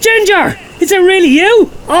 Pear! Ginger! Is it really you?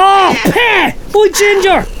 Oh, Pear! Oh,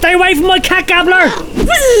 Ginger! Stay away from my cat Gambler!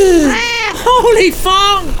 Holy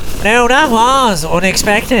fong! Now that was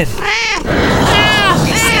unexpected.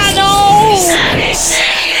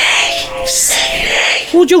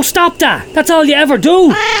 Would you stop that? That's all you ever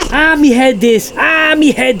do. Me head this.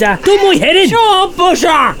 Me head that. Do my head in. Shut up,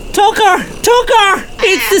 Busher! Tucker!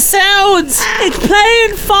 It's the sounds! It's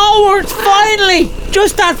playing forwards, finally!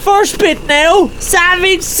 Just that first bit now.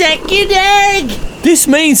 Savage second egg! This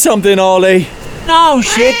means something, Ollie. No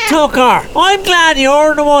shit, Tucker. I'm glad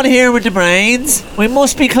you're the one here with the brains. We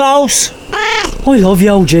must be close. I love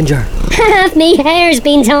you, Ginger. Half me hair's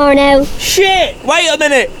been torn out. Shit! Wait a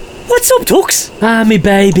minute! What's up, Tux? Me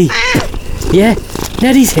baby. Yeah,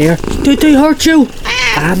 Nettie's here. Did they hurt you?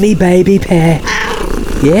 Me baby, Pear.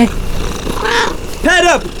 Yeah? Pet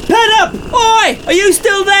up! Oi! Are you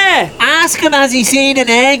still there? Ask him, has he seen an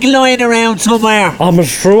egg lying around somewhere? I'm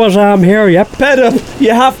as true as I'm here, yep. Pet up!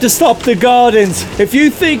 You have to stop the gardens. If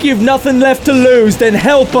you think you've nothing left to lose, then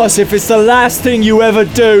help us if it's the last thing you ever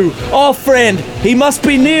do. Our friend, he must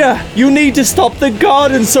be near. You need to stop the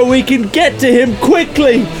garden so we can get to him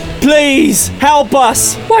quickly. Please, help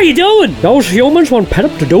us. What are you doing? Those humans want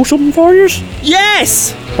Petup to do something for you?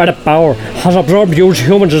 Yes! Petup Bauer has observed you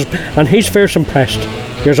humans and he's fierce impressed.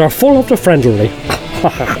 Yous are full of the friendly.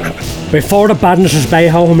 Before the badness is bay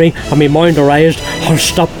home me and me mind erased, I'll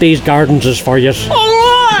stop these gardens for yous.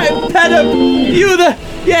 Alright, Petup. You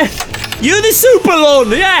the super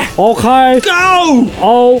one, yeah. Okay. Go!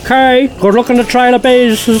 Okay. Good luck on the trail of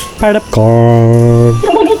bases, Petup. Gone.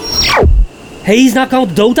 He's not going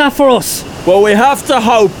to do that for us. Well, we have to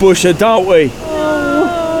hope, Busher, don't we?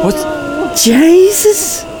 What?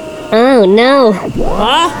 Jesus! Oh no.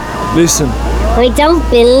 What? Listen. I don't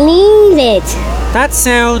believe it. That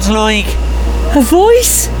sounds like... A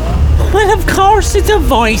voice? Well, of course it's a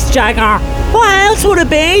voice, Jagger. What else would it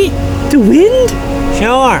be? The wind?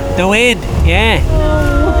 Sure, the wind, yeah.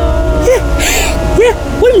 Yeah,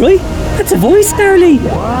 I'm right. That's a voice, Darley.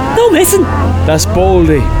 No messing. That's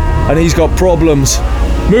Baldy, and he's got problems.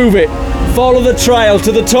 Move it. Follow the trail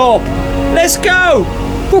to the top. Let's go!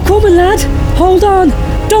 We're coming, lad. Hold on.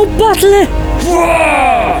 Don't battle it.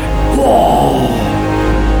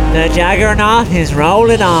 The Jaggernaut is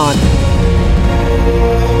rolling on.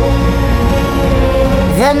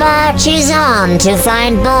 The march is on to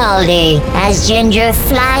find Baldy as Ginger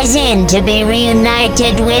flies in to be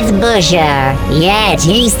reunited with Busher. Yet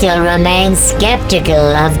he still remains skeptical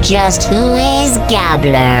of just who is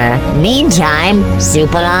Gabler. Meantime,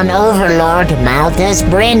 Supelon Overlord Malthus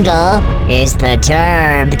Brindle is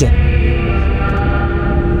perturbed.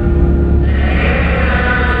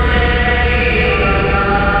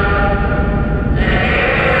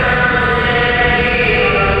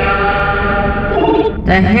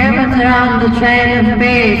 The humans are on the trail of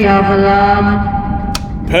bees, Overlord.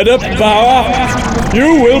 Pedip Bauer,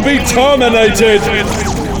 you will be terminated.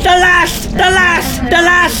 The last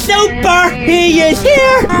super! He is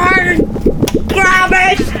here! Grab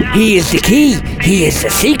it! He is the key. He is the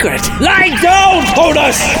secret. Lie down,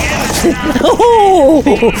 Tonus! Oh!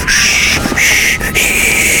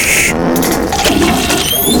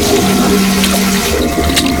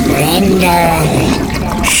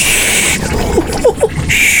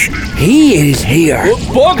 He is here.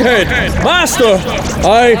 Bughead, Master,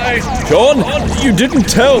 John, you didn't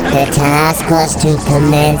tell. The task was to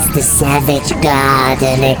commence the Savage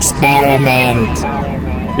Garden experiment.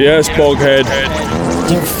 Yes, Bughead.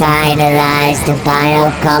 To finalize the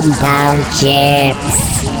biocompound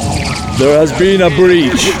chips. There has been a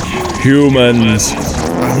breach. Humans.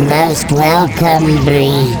 A most welcome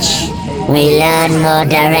breach. We learn more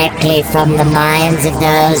directly from the minds of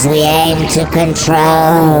those we aim to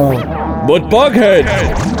control. But Bughead,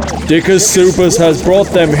 Dickus Supers has brought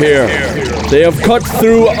them here. They have cut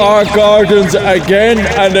through our gardens again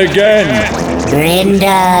and again.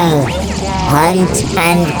 Brindle, hunt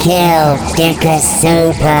and kill Dickus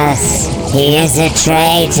Supers. He is a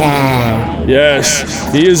traitor. Yes,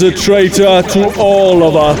 he is a traitor to all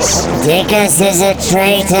of us. Dickus is a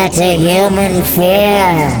traitor to human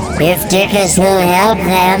fear. If Dickus will help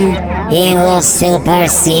them, he will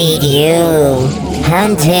supersede you.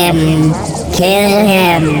 Hunt him. Kill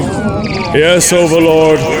him. Yes,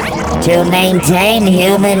 Overlord. To maintain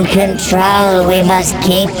human control, we must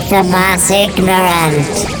keep the mass ignorant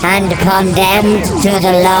and condemned to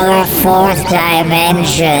the lower fourth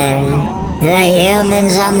dimension. The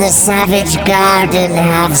humans on the Savage Garden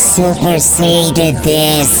have superseded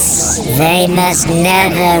this. They must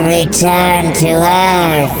never return to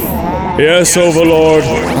Earth. Yes, Overlord.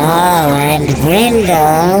 Oh, and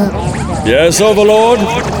Brindle. Yes, Overlord.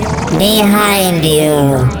 Behind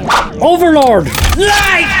you. Overlord!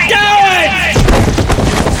 Lie down!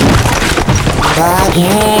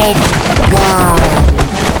 Bughead, gone.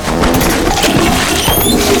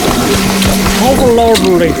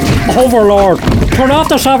 Overlord! Turn off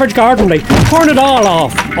the Savage Garden, turn it all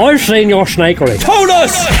off. I've seen your snakery.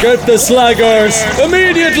 Tonus! Get the slaggers!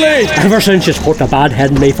 Immediately! Ever since you put the bad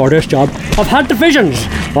head in me for this job, I've had the visions.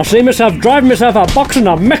 I see myself driving myself a boxing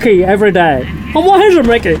of Mickey every day. And what is a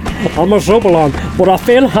Mickey? I'm a Superlon, but I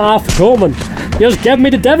feel half human. You just gave me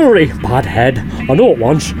the devilry, bad head. I knew it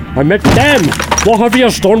once. I met them. What have you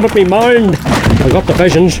done with me mind? I got the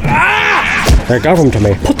visions. They gave them to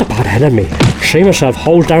me. Put the bad head in me. See myself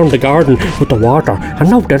hold down the garden with the water and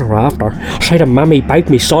no dinner after. See the mammy bite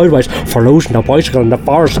me sideways for losing the bicycle in the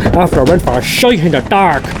forest after I went for a shite in the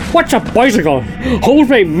dark. What's a bicycle? Hold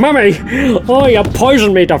me, mammy. Oh, you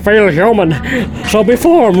poisoned me to feel human. So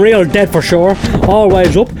before I'm real dead for sure,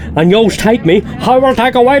 always up and yo's take me, I will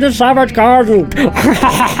take away the Savage Garden.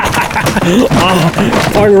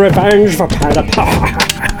 Find revenge for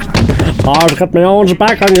Pedip. I'll get my own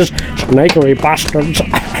back on you snakery bastards.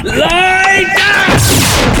 Lie down!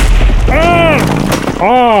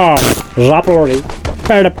 Zapplery.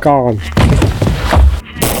 Pedip gone.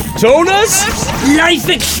 Tonus? Life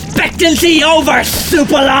expectancy over,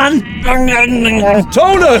 Superlon!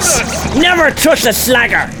 Tonus! Never trust a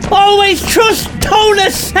slagger! Always trust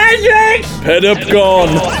Tonus Hendricks! Pedip gone.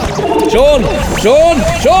 Sean!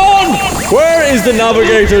 Where is the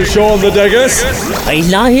navigator, Sean the Dickus?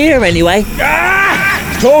 He's not here anyway.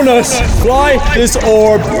 Tonus, fly this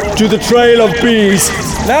orb to the trail of bees.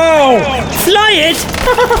 Now! Fly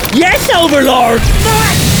it? Yes, Overlord!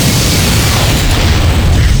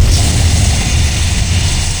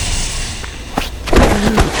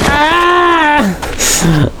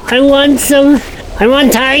 I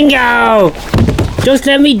want tango. Just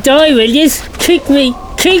let me die, will yous? Kick me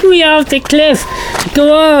off the cliff.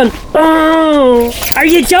 Go on. Oh, Are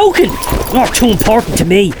you joking? Not too important to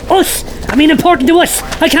me. Us? I mean important to us.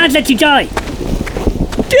 I can't let you die.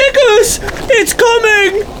 Dickus! It's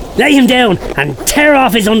coming! Lay him down and tear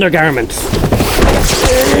off his undergarments.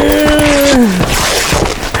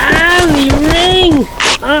 me ring.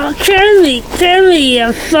 Oh, kill me,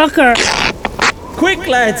 you fucker. Quick,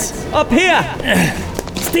 lads! Up here!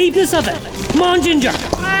 Steepness of it. Come on, Ginger.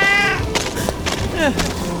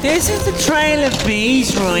 This is the trail of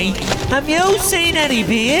bees, right? Have you seen any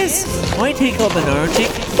bees? I think I'm allergic.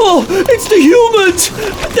 Oh, it's the humans!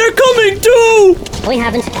 They're coming too! I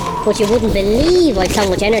haven't, but you wouldn't believe I've so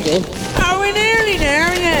much energy. Are we nearly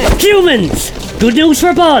there yet? Humans! Good news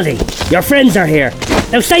for Baldy. Your friends are here.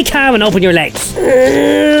 Now stay calm and open your legs.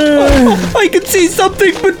 I can see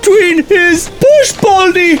something between his... Push,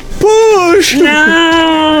 Baldy! Push!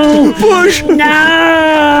 No! Push!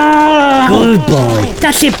 No! Good boy.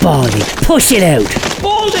 That's it, Baldy. Push it out.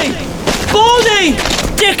 Baldy! Baldy!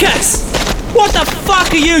 Dickus! What the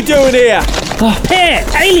fuck are you doing here? Oh, pear,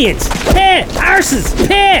 aliens, pear, arses,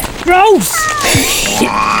 pear, gross.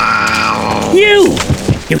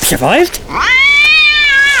 You survived?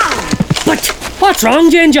 But what's wrong,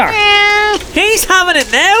 Ginger? He's having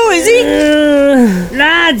it now, is he?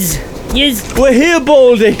 Lads, We're here,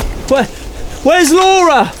 Baldy. Where's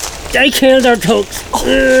Laura? they killed our tugs.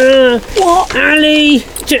 What? Ali,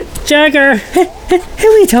 Jagger. Who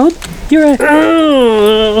are you, Tom? You're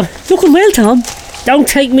looking well, Tom. Don't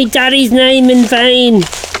take me daddy's name in vain.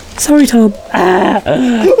 Sorry, Tom. I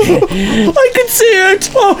can see it.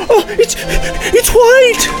 It's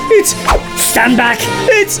white. Stand back.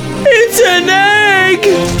 It's an egg.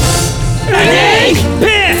 An egg?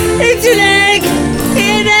 It's an egg!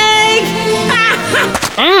 An egg!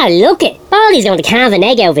 Ah, look it! Baldy's going to carve an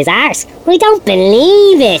egg out of his arse. I don't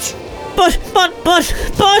believe it. But. I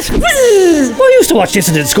used to watch this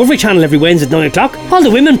on the Discovery Channel every Wednesday at 9 o'clock. All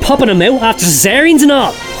the women popping them out after cesareans and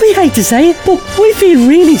all. I hate to say it, but I feel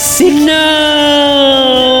really sick. No!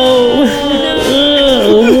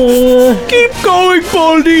 Keep going,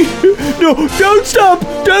 Baldy. No, don't stop.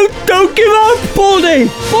 Don't give up, Baldy.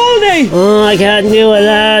 Baldy. Oh, I can't do it,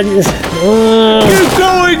 lads. Keep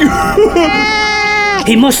going.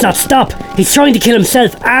 He must not stop. He's trying to kill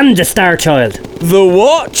himself and the Star Child. The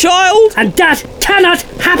what, child? And that cannot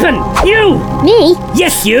happen! You! Me?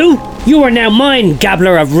 Yes, you! You are now mine,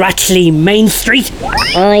 gabbler of Ratchley Main Street.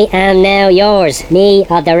 I am now yours, me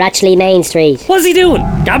of the Ratchley Main Street. What's he doing?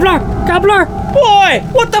 Gabbler? Gabbler? Boy,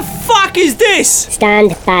 what the fuck is this?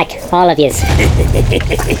 Stand back, all of yous.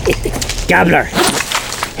 Gabbler.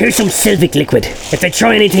 Here's some Sylvic liquid. If they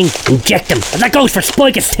try anything, inject them. And that goes for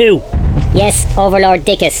Spikus too. Yes, Overlord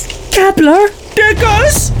Dickus. Gabbler?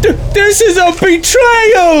 Dickus? This is a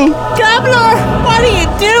betrayal! Gabler, what are you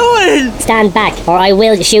doing? Stand back, or I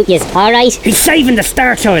will shoot yous, alright? He's saving the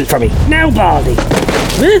Star Child for me. Now, Baldy.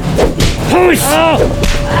 Huh? Push! Ah!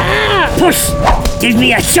 Push! Give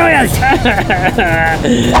me a child!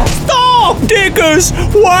 Stop, Dickus!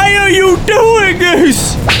 Why are you doing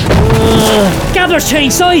this? Gabbler's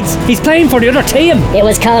changed sides. He's playing for the other team. It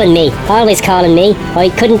was calling me, always calling me. I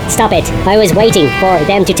couldn't stop it. I was waiting for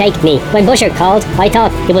them to take me. When Busher called, I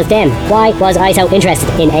thought it was them. Why was I so interested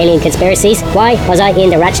in alien conspiracies? Why was I in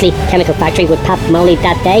the Ratchley chemical factory with Pap Molly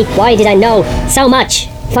that day? Why did I know so much?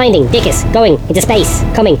 Finding Dickus, going into space,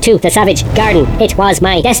 coming to the Savage Garden. It was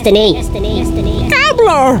my destiny.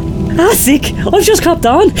 Gabler! Sick. I've just copped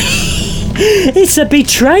on. It's a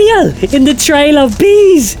betrayal in the trail of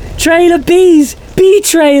bees. Trail of bees. Bee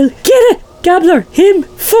trail. Get it? Gabbler. Him.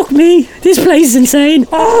 Fuck me. This place is insane.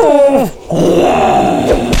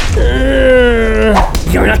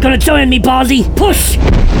 You're not gonna join me, Baldy. Push!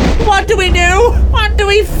 What do we do? What do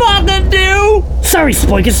we fucking do? Sorry,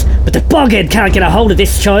 Spikus, but the boghead can't get a hold of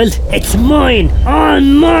this child. It's mine. All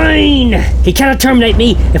mine. He cannot terminate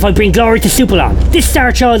me if I bring glory to Supelon. This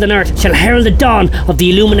Star Child on Earth shall herald the dawn of the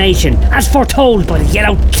illumination, as foretold by the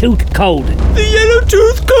Yellow Tooth Code. The Yellow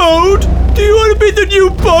Tooth Code? Do you want to be the new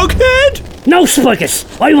bughead? No,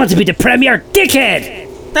 Spikus. I want to be the premier dickhead.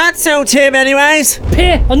 That suits him anyways.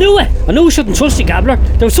 Pay, I knew it. I knew I shouldn't trust you, Gabbler.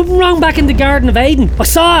 There was something wrong back in the Garden of Eden. I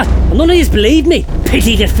saw it, and none of you believed me.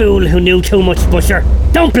 Pity the fool who knew too much, Busher.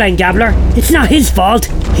 Don't blame Gabbler. It's not his fault.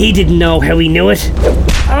 He didn't know how he knew it.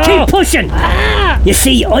 Keep pushing. You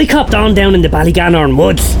see, I copped on down in the Ballygannorn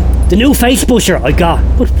woods. The new face Busher I got.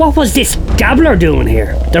 But what was this Gabbler doing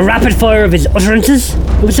here? The rapid fire of his utterances?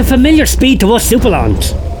 It was a familiar speed to us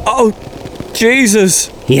Supelons. Oh, Jesus.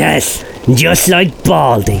 Yes, just like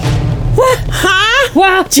Baldy. What? Huh?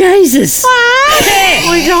 What? Jesus.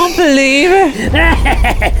 I don't believe it.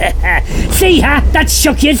 See, that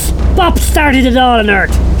shook yous. Bob started it all on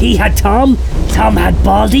Earth. He had Tom had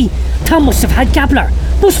Baldy, Tom must have had Gabbler,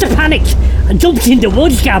 must have panicked and jumped in the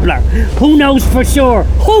woods, Gabbler. Who knows for sure?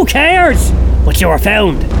 Who cares? But you were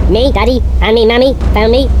found. Me, Daddy, and me Mammy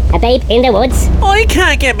found me, a babe in the woods. I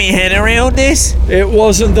can't get me head around this. It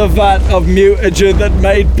wasn't the vat of mutagen that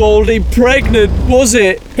made Baldy pregnant, was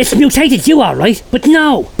it? It's mutated you, alright, but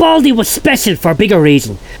no, Baldy was special for a bigger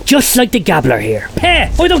reason. Just like the Gabbler here.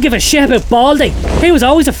 Hey, I don't give a shit about Baldy. He was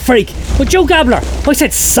always a freak. But Joe Gabbler, I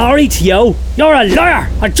said sorry to you. You're a liar.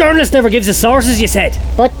 A journalist never gives the sources, you said.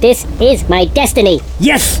 But this is my destiny.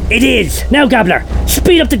 Yes, it is. Now, Gabbler,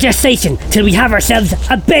 speed up the gestation till we have ourselves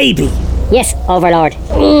a baby. Yes, Overlord.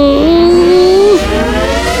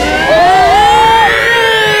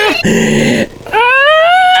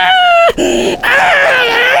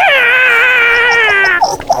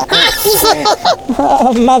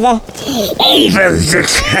 Oh, Mother.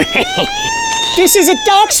 This is a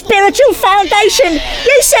dark spiritual foundation.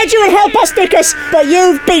 You said you would help us, Dickus, but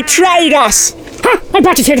you've betrayed us. I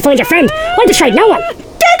brought you here to find your friend. I betrayed no one.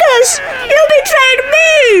 Dickus, you betrayed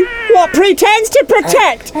me! What pretends to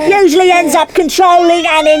protect usually ends up controlling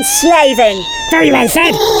and enslaving. Very well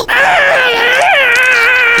said.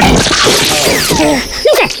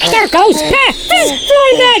 Look, there it goes.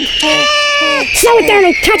 Flying egg. Slow it down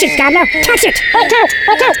and catch it, Gabler. Catch it. Watch out!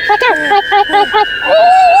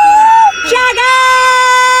 Jagger!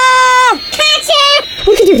 Catch it!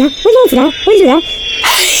 We can do that. We're going for that. We'll do that.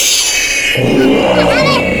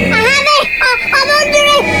 I have it! I'm under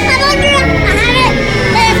it! I have it!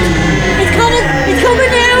 Left! It's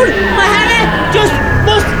coming down! I have it!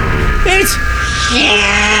 It's...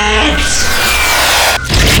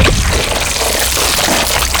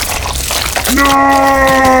 No!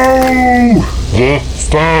 The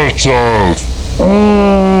Starchild!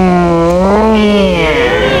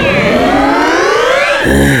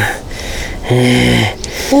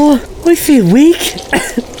 Oh, I feel weak.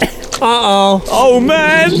 Uh-oh. Oh,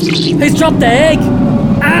 man. He's dropped the egg.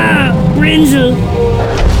 Ah, Brinzel.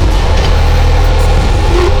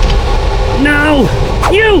 No,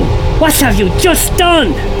 you! What have you just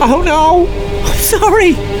done? Oh no! I'm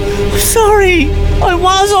sorry! I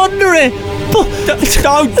was under it! But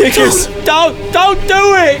Don't, Dickus. Don't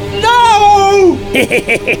do it. No!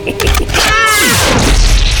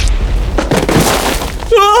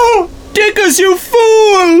 Oh, Dickus, you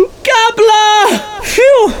fool! Gabler!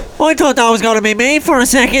 phew! I thought that was gonna be me for a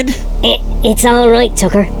second. It's alright,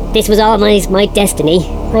 Tucker. This was always my destiny.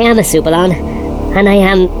 I am a Superlon. And I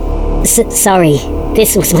am... sorry.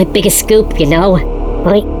 This was my biggest scoop, you know.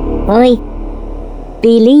 I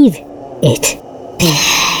believe it.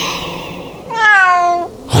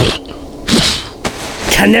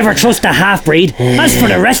 Can never trust a half-breed. As for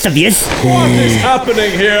the rest of yous... What is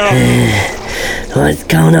happening here? What's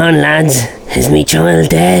going on, lads? Is me child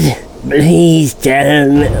dead? Please tell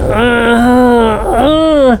me.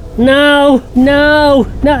 No,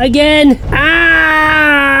 not again.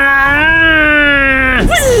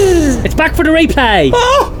 It's back for the replay.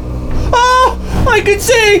 Oh, I can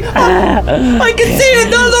see. I can see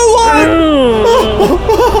another one.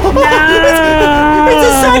 It's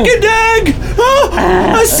a second egg.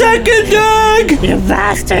 A second egg. You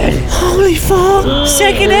bastard. Holy fuck!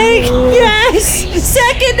 Second egg! Yes!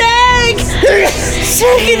 Second egg!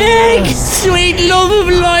 Second egg! Sweet love of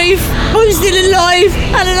life! I'm still alive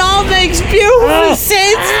and it all makes beautiful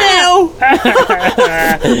sense now!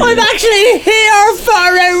 I'm actually here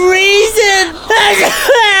for a reason!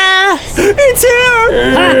 It's here!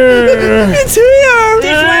 It's here!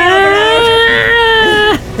 This way over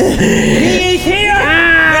He is here!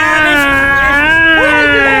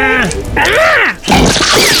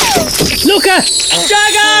 Luca!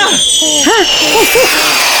 Jagger!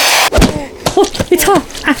 Oh, it's hot.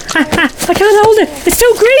 I can't hold it. It's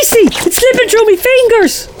too greasy. It's slipping through my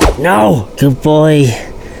fingers. No. Good boy.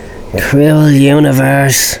 Cruel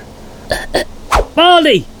universe.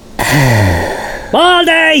 Baldy!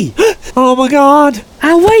 Baldy! Oh my god!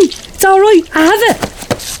 Wait. It's alright. I have it.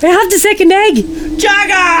 I have the second egg.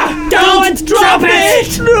 Jagger! Don't drop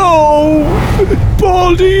it! No.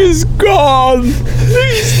 Baldy is gone.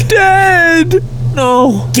 He's dead.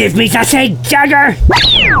 No. Give me that egg, Jagger.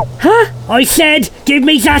 Huh? I said, give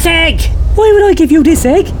me that egg. Why would I give you this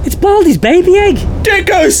egg? It's Baldy's baby egg.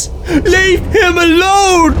 Dickus, leave him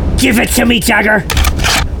alone. Give it to me, Jagger.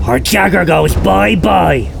 Or Jagger goes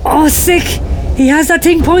bye-bye. Oh, sick. He has that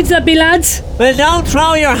thing pointed at me, lads. Well, don't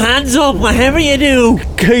throw your hands up, whatever you do.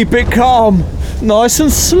 Keep it calm. Nice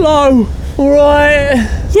and slow. Right.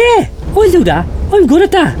 Yeah, I'll do that. I'm good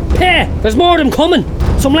at that. Hey, there's more of them coming.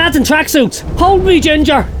 Some lads in tracksuits. Hold me,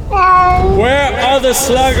 Ginger. Where are the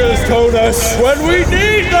sluggers, Tonus, when we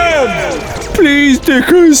need them? Please,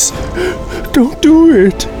 Dickus, don't do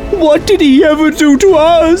it. What did he ever do to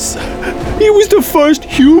us? He was the first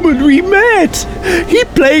human we met. He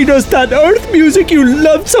played us that Earth music you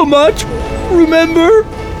loved so much. Remember?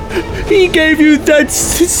 He gave you that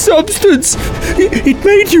substance. It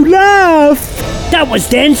made you laugh. That was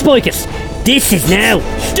then, Spikus. This is now.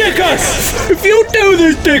 Dickus! If you do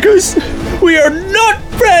this, Dickus, we are not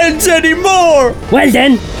friends anymore! Well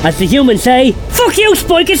then, as the humans say, fuck you,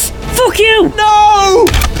 Spikus! Fuck you! No!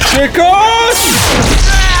 Dickus!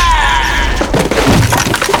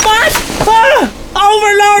 What?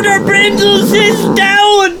 Overlorder Brindles is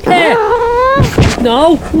down! Hey.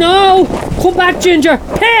 No! Come back, Ginger!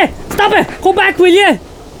 Hey! Stop it! Come back, will you?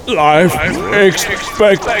 Life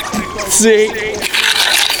expectancy.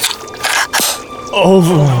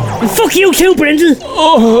 And fuck you too, Brindle.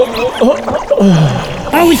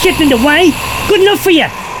 Always getting in the way. Good enough for you.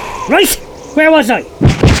 Right? Where was I?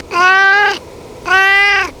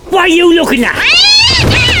 What are you looking at?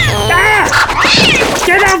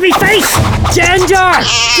 Get out of my face! Ginger!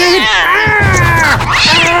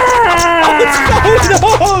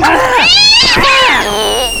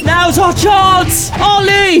 Now's our chance!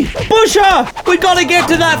 Ollie! Busher! We gotta get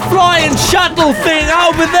to that flying shuttle thing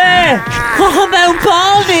over there! What about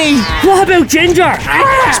Baldy? What about Ginger?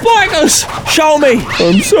 Sparkles! Show me!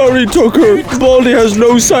 I'm sorry, Tucker. Baldy has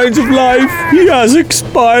no signs of life. He has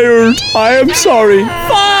expired. I am sorry.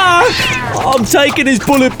 Fuck! I'm taking his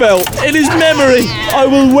bullet belt in his memory. I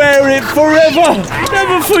will wear it forever.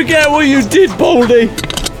 Never forget what you did, Baldy.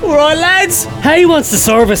 All right, lads. Hay wants the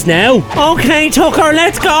service now. Okay, Tucker,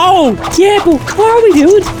 let's go. Yeah, but what are we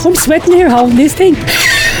doing? I'm sweating here holding this thing.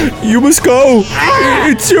 You must go.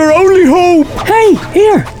 It's your only hope. Hey,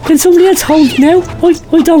 here. Can somebody else hold it now?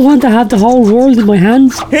 I don't want to have the whole world in my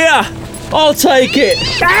hands. Here, I'll take it.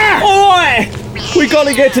 All right. We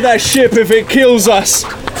gotta get to that ship if it kills us.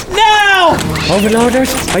 Now!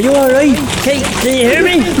 Overlorders, are you alright? Hey, can you hear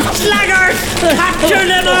me? Slaggers! Capture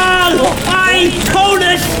them all! I,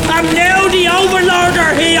 Tonus, am now the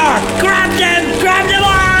Overlorder here! Grab them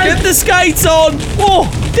all! Get the skates on! Oh,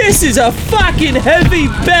 this is a fucking heavy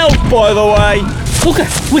belt, by the way. Look,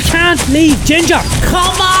 we can't leave Ginger.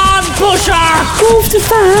 Come on, Busher! Move the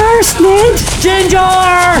fast, Ned. Ginger!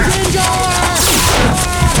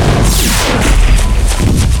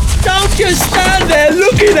 Don't just stand there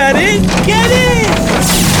looking at it! Get it!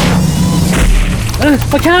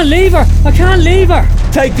 I can't leave her.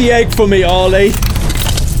 Take the egg for me, Ollie.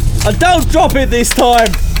 And don't drop it this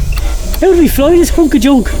time. How do we fly this hunk of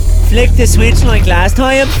junk? Flick the switch like last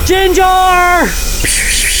time. Ginger!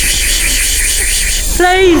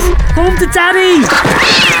 Please, home to Daddy.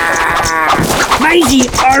 Mighty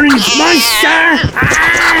orange monster!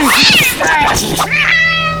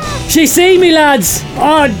 She see me, lads!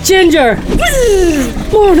 Oh, Ginger!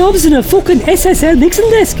 More knobs than a fucking SSL mixing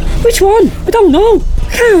desk. Which one? I don't know.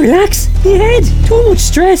 Can't relax. My head. Too much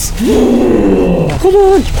stress. Come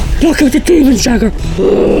on. Look out the demons, Jagger.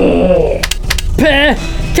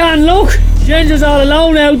 Can't look. Ginger's all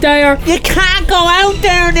alone out there. You can't go out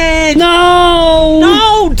there, Ned! No!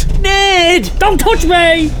 Don't! Ned! Don't touch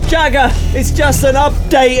me! Jagger, it's just an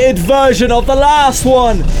updated version of the last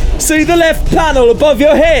one. See the left panel above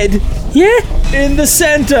your head? Yeah? In the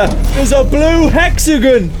centre, there's a blue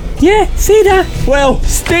hexagon. Yeah, see that? Well,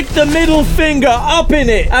 stick the middle finger up in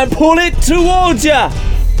it and pull it towards ya.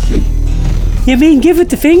 You mean give it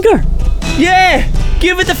the finger? Yeah,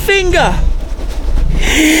 give it the finger.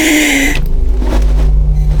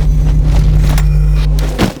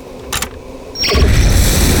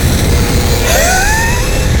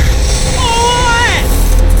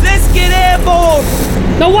 Let's get airborne.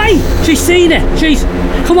 No way! She's seen it!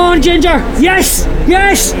 Come on, Ginger! Yes!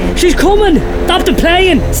 Yes! She's coming! Stop the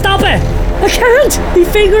playing! Stop it! I can't! My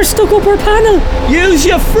finger's stuck up her panel! Use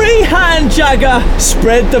your free hand, Jagger!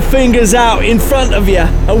 Spread the fingers out in front of you,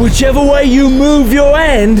 and whichever way you move your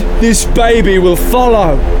end, this baby will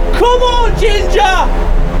follow. Come on, Ginger!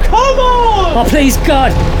 Come on! Oh, please,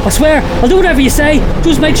 God! I swear, I'll do whatever you say.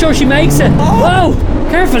 Just make sure she makes it. Oh.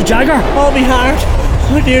 Whoa! Careful, Jagger! Oh, me heart!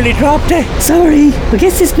 I nearly dropped it. Sorry. I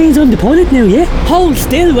guess this means I'm the pullet now, yeah? Hold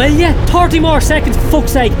still, will ya? 30 more seconds, for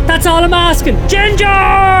fuck's sake. That's all I'm asking. Ginger!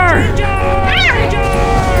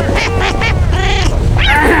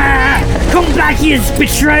 Come back, you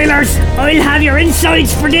betrayers! I'll have your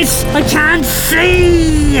insides for this. I can't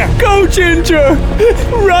see. Go, Ginger!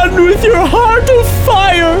 Run with your heart of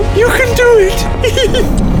fire! You can do it!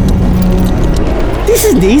 This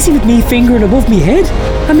isn't easy with me fingering above me head.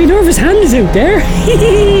 And my nervous hand is out there.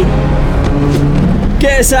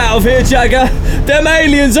 Get us out of here, Jagger. Them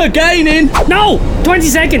aliens are gaining. No! 20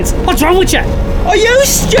 seconds. What's wrong with you? Are you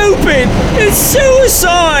stupid? It's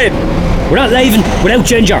suicide. We're not leaving without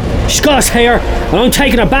Ginger. She's got us here, and I'm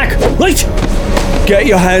taking her back. Right? Get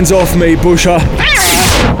your hands off me, Busher.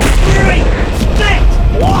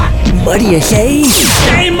 What do you say?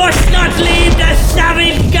 They must not leave the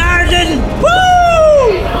savage garden. Woo!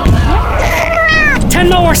 10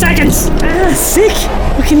 more seconds. Ah, sick.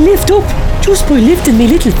 I can lift up just by lifting my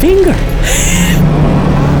little finger.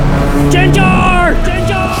 Ginger!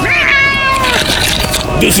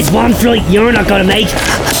 This is one flight you're not gonna make.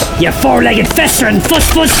 You four-legged festering fuss.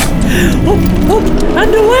 Up,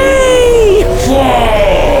 and away!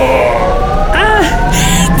 Ah,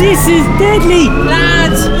 this is deadly.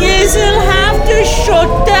 Lads, you'll have to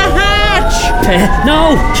shut the hatch.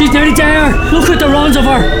 No, she's nearly there. Look at the runs of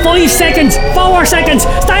her. 5 seconds, 4 seconds.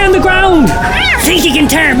 Stay on the ground. Think you can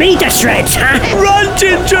tear me to shreds, huh? Run,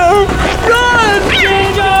 Ginger! Run!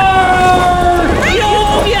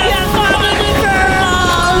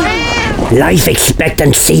 Life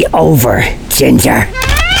expectancy over, Ginger.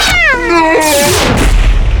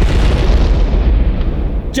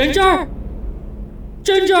 Ginger?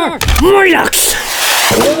 Ginger! Murdochs!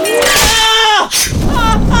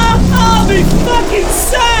 Me fucking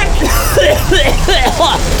sack!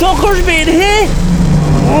 Tucker's been hit!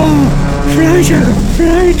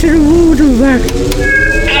 Fly to the water back.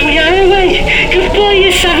 And we are away. Goodbye,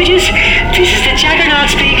 you savages. This is the Juggernaut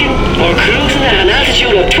speaking. We're cruising at an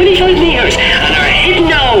altitude of 25 meters and are heading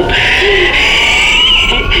now.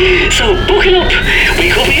 So buckle up. We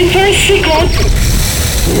could be in for a sick one.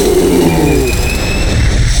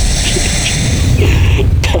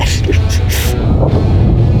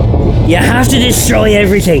 You have to destroy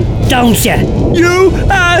everything, don't you? You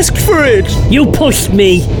asked for it! You pushed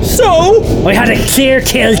me. So? I had a clear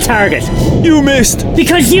kill target. You missed.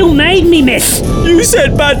 Because you made me miss. You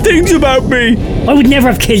said bad things about me. I would never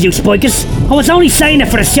have killed you, Spikus. I was only saying it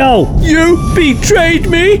for the show. You betrayed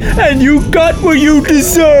me, and you got what you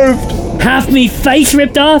deserved. Half me face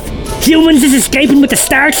ripped off. Humans is escaping with the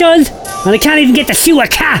Star Child, and I can't even get to shoot a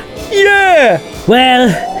cat. Yeah. Well,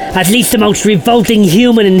 at least the most revolting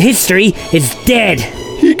human in history is dead.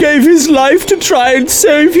 He gave his life to try and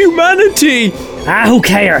save humanity. Ah, who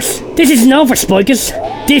cares? This isn't over, Spikus.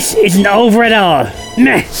 This isn't over at all.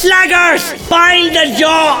 Meh. Slaggers! Bind the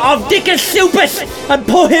jaw of Dickus Supus and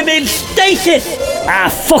put him in stasis! Ah,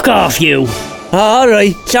 fuck off, you.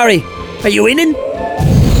 Alright, sorry. Are you winning?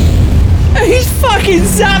 He's fucking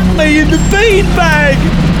zapped me in the beanbag.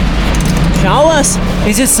 Show us.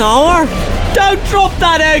 Is it sour? Don't drop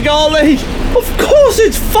that egg, Ollie. Of course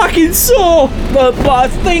it's fucking sore. But I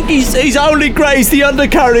think he's only grazed the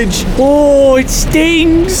undercarriage. Oh, it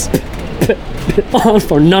stings. All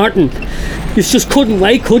for nothing. You just couldn't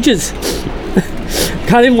wait, could yous?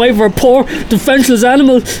 Can't even wait for a poor, defenceless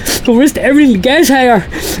animal to risk everything to get here.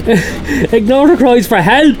 Ignore her cries for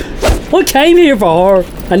help. I came here for her,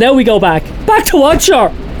 and now we go back. Back to watch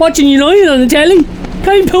her. Watching United on the telly.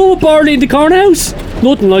 Can't pull a Barley in the cornhouse.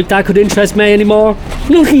 Nothing like that could interest me anymore.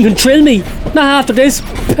 Nothing can thrill me. Not after this.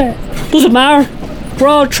 Doesn't matter. We're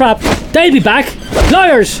all trapped. They'll be back.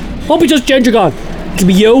 Liars. Won't be just Ginger gone. It'll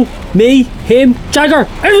be you, me, him, Jagger,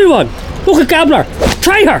 everyone. Look at Gabler.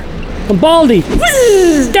 Traitor. And Baldy.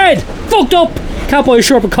 Dead. Fucked up. Can't buy a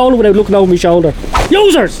shirt of cola without looking over my shoulder.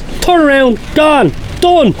 Losers. Turn around. Gone.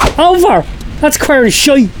 Done. Over. That's queer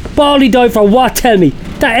shite. Baldy died for what, tell me?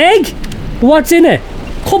 That egg? What's in it?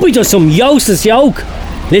 Could be just some useless yolk.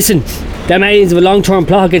 Listen, them aliens have a long-term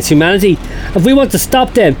plot against humanity. If we want to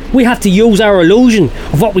stop them, we have to use our illusion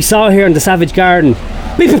of what we saw here in the Savage Garden.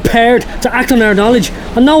 Be prepared to act on our knowledge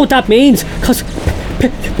and know what that means, because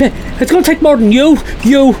it's going to take more than you,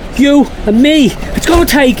 and me. It's going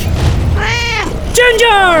to take...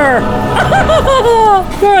 Ginger!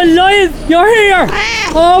 You're alive! You're here!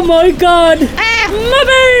 Oh my god!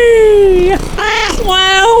 Mummy!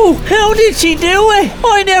 Wow! How did she do it?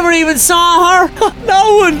 I never even saw her.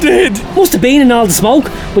 No one did. Must have been in all the smoke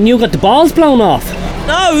when you got the balls blown off.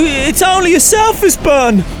 No, it's only a surface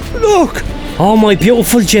burn. Look. Oh my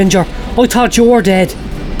beautiful Ginger. I thought you were dead.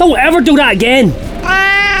 Don't ever do that again.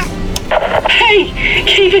 Hey,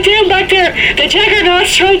 keep it down back there. The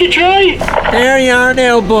Juggernaut's trying to drive. There you are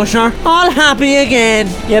now, Busher. All happy again.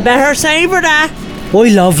 You better savour that. I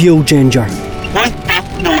love you, Ginger.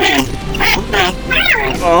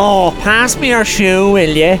 Oh, pass me your shoe,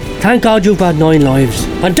 will you? Thank God you've had 9 lives.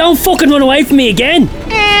 And don't fucking run away from me again.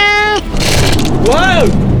 Whoa!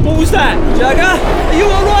 What was that, Jagger? Are you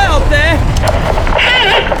alright up there?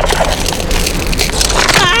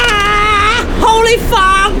 Holy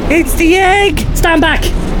fuck! It's the egg! Stand back.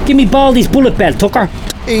 Give me Baldy's bullet belt, Tucker.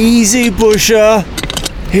 Easy, Busher.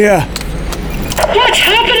 Here. What's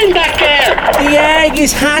happening back there? The egg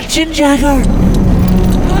is hatching, Jagger.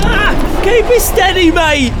 Keep it steady,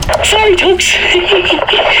 mate. Sorry, Tux.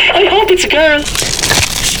 I hope it's a girl.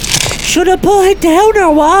 Should I pull it down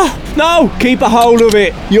or what? No, keep a hold of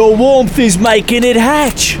it. Your warmth is making it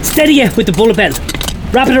hatch. Steady you with the bullet belt.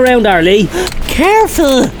 Wrap it around our Lee.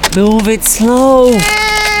 Careful. Move it slow.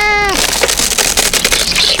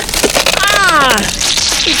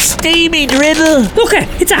 It's steamy dribble. Look,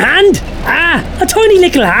 it's a hand. A tiny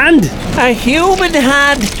little hand. A human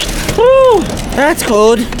hand. Ooh, that's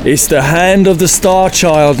good. It's the hand of the Star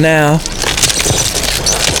Child now.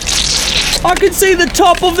 I can see the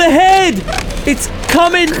top of the head. It's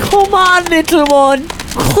coming. Come on, little one.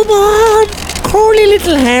 Come on. curly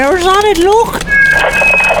little hairs on it, look.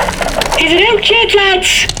 Is it out yet,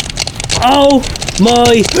 lads? Oh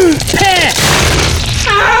my pet!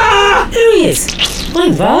 Who is?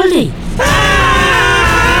 I'm Baldy.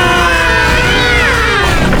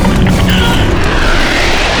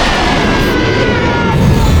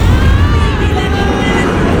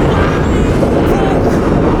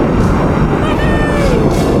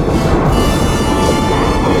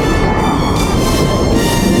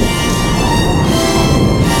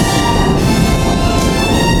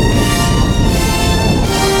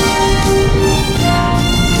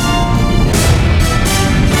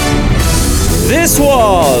 This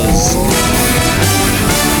was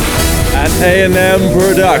an A&M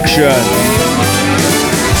production.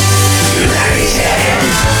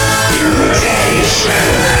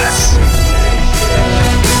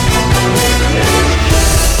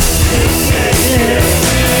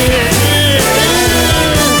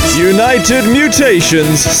 United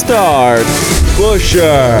Mutations starred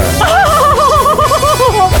Busher,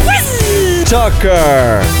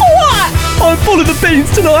 Tucker, I'm full of the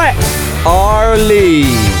beans tonight. Arlie,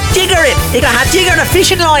 Jigger it. You got Jigger the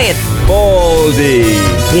fishing line. Baldy,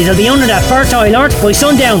 You'll be under that fertile earth by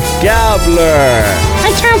sundown. Gabler,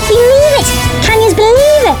 I can't believe it. Can you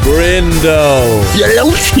believe it? Brindo,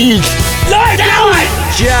 Yellow cheek. Lie down.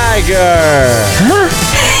 Jagger,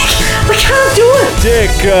 I can't do it.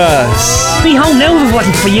 Dickus, Be home now if it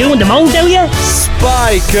wasn't for you and the mold, do you?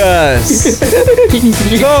 Spikus,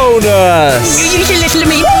 Bonus, You should listen to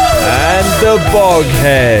me. and the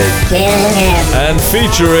Boghead. And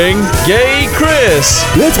featuring Gay Chris,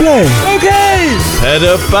 Let's play. Okay. Head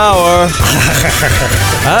of Power,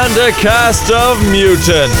 and a cast of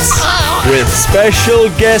mutants, with special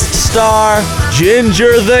guest star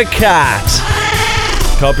Ginger the Cat.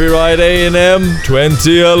 Copyright A&M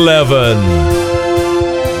 2011.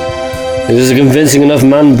 Is this a convincing enough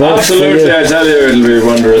man box for Absolutely, you? I tell you, it'll be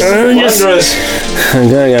wondrous. Wondrous.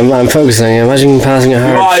 I'm focusing. Imagine passing a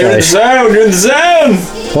hard You're in the fight. zone, you're in the zone!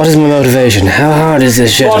 What is my motivation? How hard is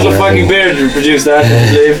this shit? Bottle of fucking beer to produce that, I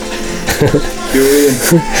believe.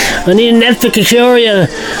 I need an epicurial.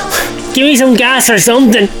 Give me some gas or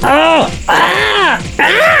something. Oh! Ah!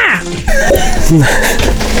 Ah!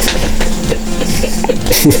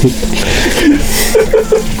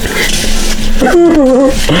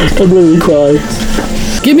 That made me cry.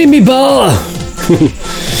 Give me ball.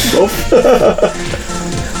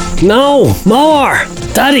 No, more.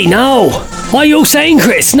 Daddy, no. What are you saying,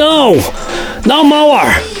 Chris? No. No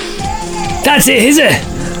more. That's it, is it?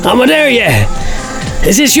 Am I there yet?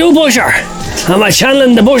 Is this you, Busher? Am I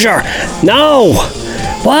channeling the Busher? No.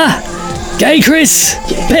 What? Gay Chris?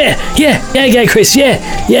 Yeah, Gay Chris,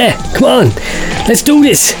 yeah, come on. Let's do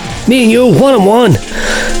this. Me and you, one on one.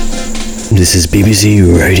 This is BBC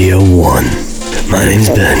Radio 1. My name's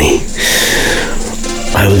Bernie.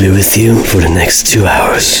 I will be with you for the next 2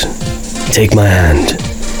 hours. Take my hand.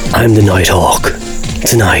 I'm the Nighthawk.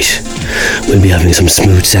 Tonight, we'll be having some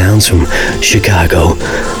smooth sounds from Chicago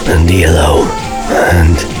and ELO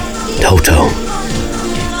and Toto.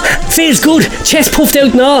 Feels good. Chest puffed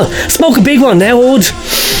out and all. Smoke a big one now, would.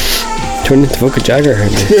 Turn into fucking Jagger.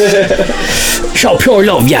 Show pure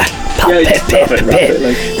love, yeah.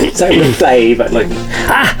 Sound of Dave, like.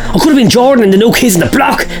 I could have been Jordan and the New Kids in the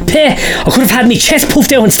Block. I could have had me chest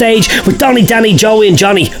puffed out on stage with Donny, Danny, Joey and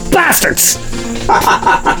Johnny. Bastards!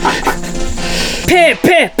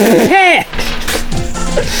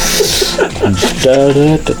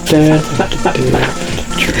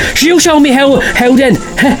 Should you show me how then?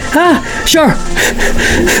 Sure.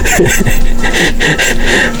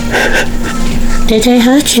 Did I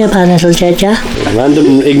hurt you, my little Ginger?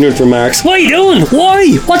 Random ignorant remarks. What are you doing?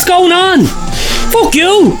 Why? What's going on? Fuck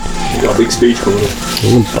you! Got a big speech coming up.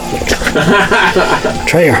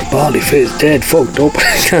 Trayer, body, face, dead, fucked up.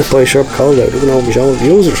 Can't buy a sharp cold out, looking over my shoulder.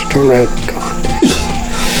 Users, turn around. God.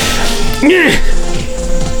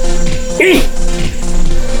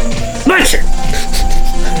 Monster!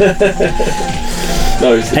 No,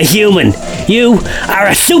 a human. You are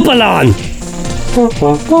a superlon.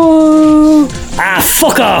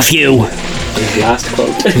 Fuck off, you. Last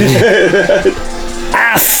quote.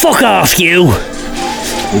 Fuck off, you.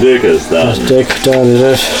 Dick is that. Dick, that is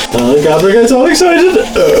it. Gabriel gets all excited.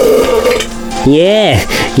 Yeah,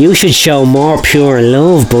 you should show more pure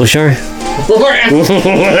love, Busher.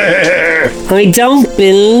 I don't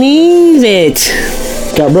believe it.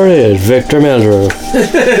 Gabriel, Victor Meldrew.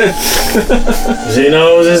 He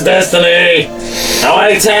knows his destiny.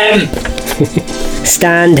 Awaits him.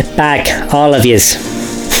 Stand back, all of yous.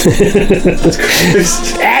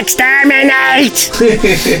 Exterminate!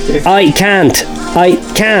 I can't.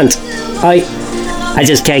 I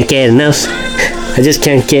just can't get enough. I just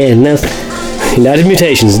can't get enough. United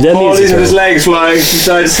Mutations. All these with his legs flying from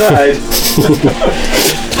side to side.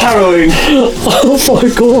 Harrowing. Oh my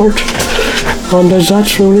god. And is that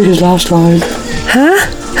truly his last line? Huh?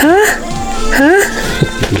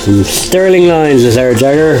 Sterling lines, is there,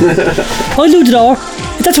 Jagger? I'll do the door.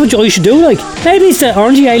 That's what you should do, like. Maybe it's the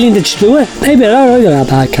orangey alien that should do it. Maybe I don't know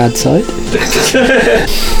that cat side.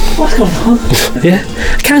 What's going on? Yeah,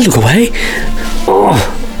 I can't look away. Oh.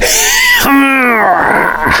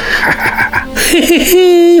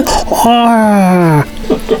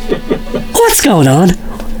 What's going on?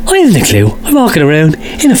 I haven't a clue. I'm walking around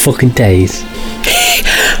in a fucking daze.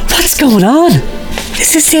 What's going on?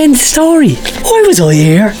 Is this the end of the story? Why was I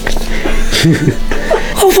here?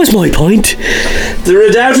 What was my point? The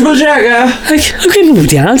redoubtable Jagger. I couldn't remember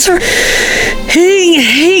the answer.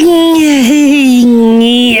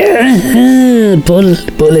 Bullet.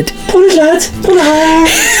 Pull it, lads. Pull it hard.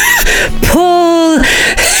 Pull.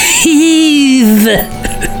 Heave.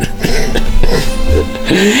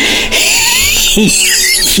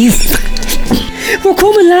 We're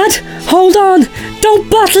coming, lad. Hold on. Don't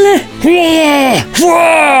bottle it.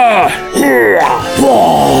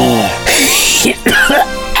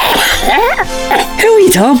 How are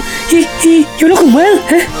you, Tom? You're looking well,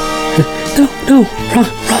 huh? No,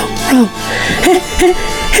 wrong.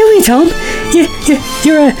 How are you, Tom?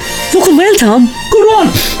 You're looking well, Tom. Good one.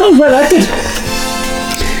 That was well acted.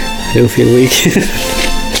 I do feel weak.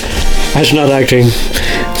 That's not acting.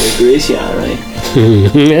 Gracie, alright.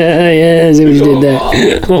 Yeah, I see what you did there.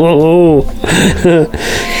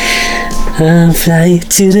 I'll fly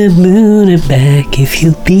to the moon and back if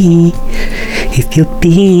you'll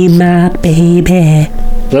be my baby.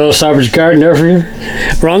 Little Savage Garden there for you.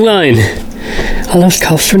 Wrong line. All those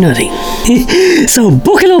coughs for nothing. So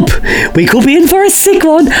buckle up. We could be in for a sick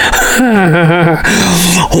one. I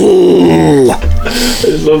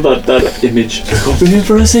love that image. We could be in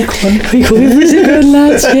for a sick one. We could be in for a sick one,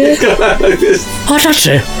 lads. Yeah. Like this. Oh, that's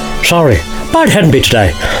it. Sorry. Bad heading beat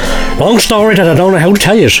today. Long story that I don't know how to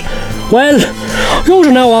tell you. Well, yous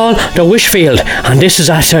are now all the Wishfield, and this is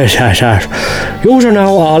that. Yous are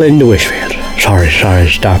now all in the Wishfield. Sorry,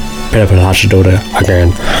 stop. Bit of it has to do that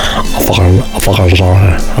again. I'm fucking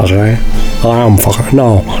sorry, okay? I'm fucking,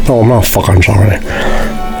 no, I'm not fucking sorry.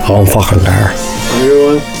 I don't fucking care.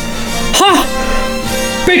 Ha!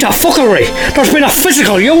 Beat a fuckery! There's been a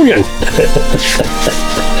physical union!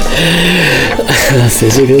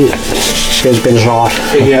 Physical? She's been shot.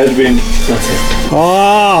 He has been, that's it.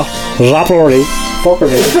 Ah! Zapplery.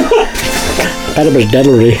 Fuckery. Better be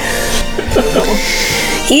deadlery.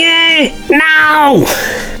 Yeah! Now!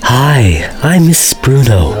 Hi, I'm Mrs.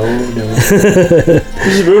 Bruno. No.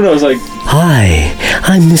 Mrs. Bruno's like... Hi,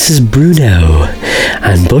 I'm Mrs. Bruno.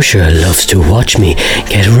 And Busher loves to watch me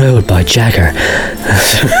get rode by Jagger.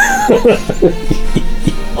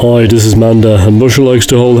 Hi, this is Manda, and Busher likes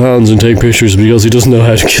to hold hands and take pictures because he doesn't know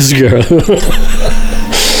how to kiss a girl.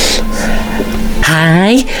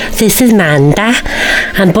 Hi, this is Manda,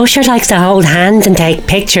 and Busher likes to hold hands and take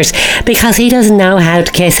pictures because he doesn't know how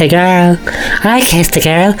to kiss a girl. I kissed a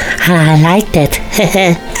girl and I liked it.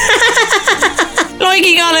 Like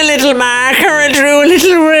he got a little marker and drew a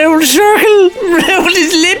little round circle round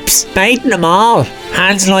his lips, biting them all.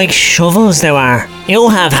 Hands like shovels they were. You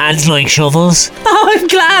have hands like shovels. Oh, I'm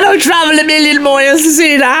glad I travelled a million miles to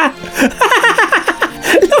see that.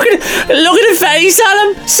 Look at the face on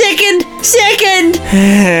him. Sickened.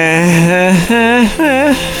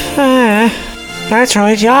 That's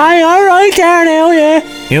right, yeah, you're right there now, yeah.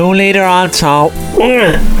 You lead her on top.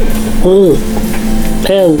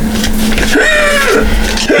 Pill.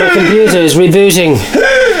 My computer is rebooting.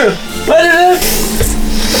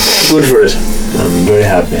 Good for it. I'm very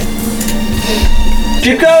happy.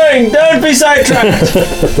 Keep going! Don't be sidetracked!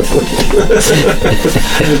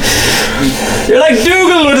 You're like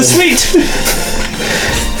Dougal with a sweet!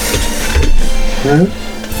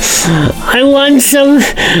 I want some.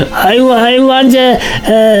 I want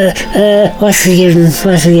what's the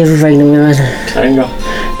given right now? Tango.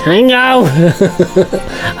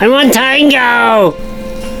 I want tango.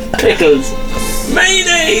 Pickles.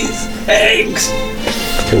 Mayonnaise. Eggs.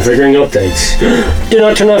 Configuring updates. Do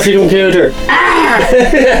not turn off your computer.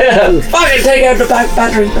 Fucking take out the back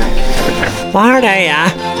battery back. What are they,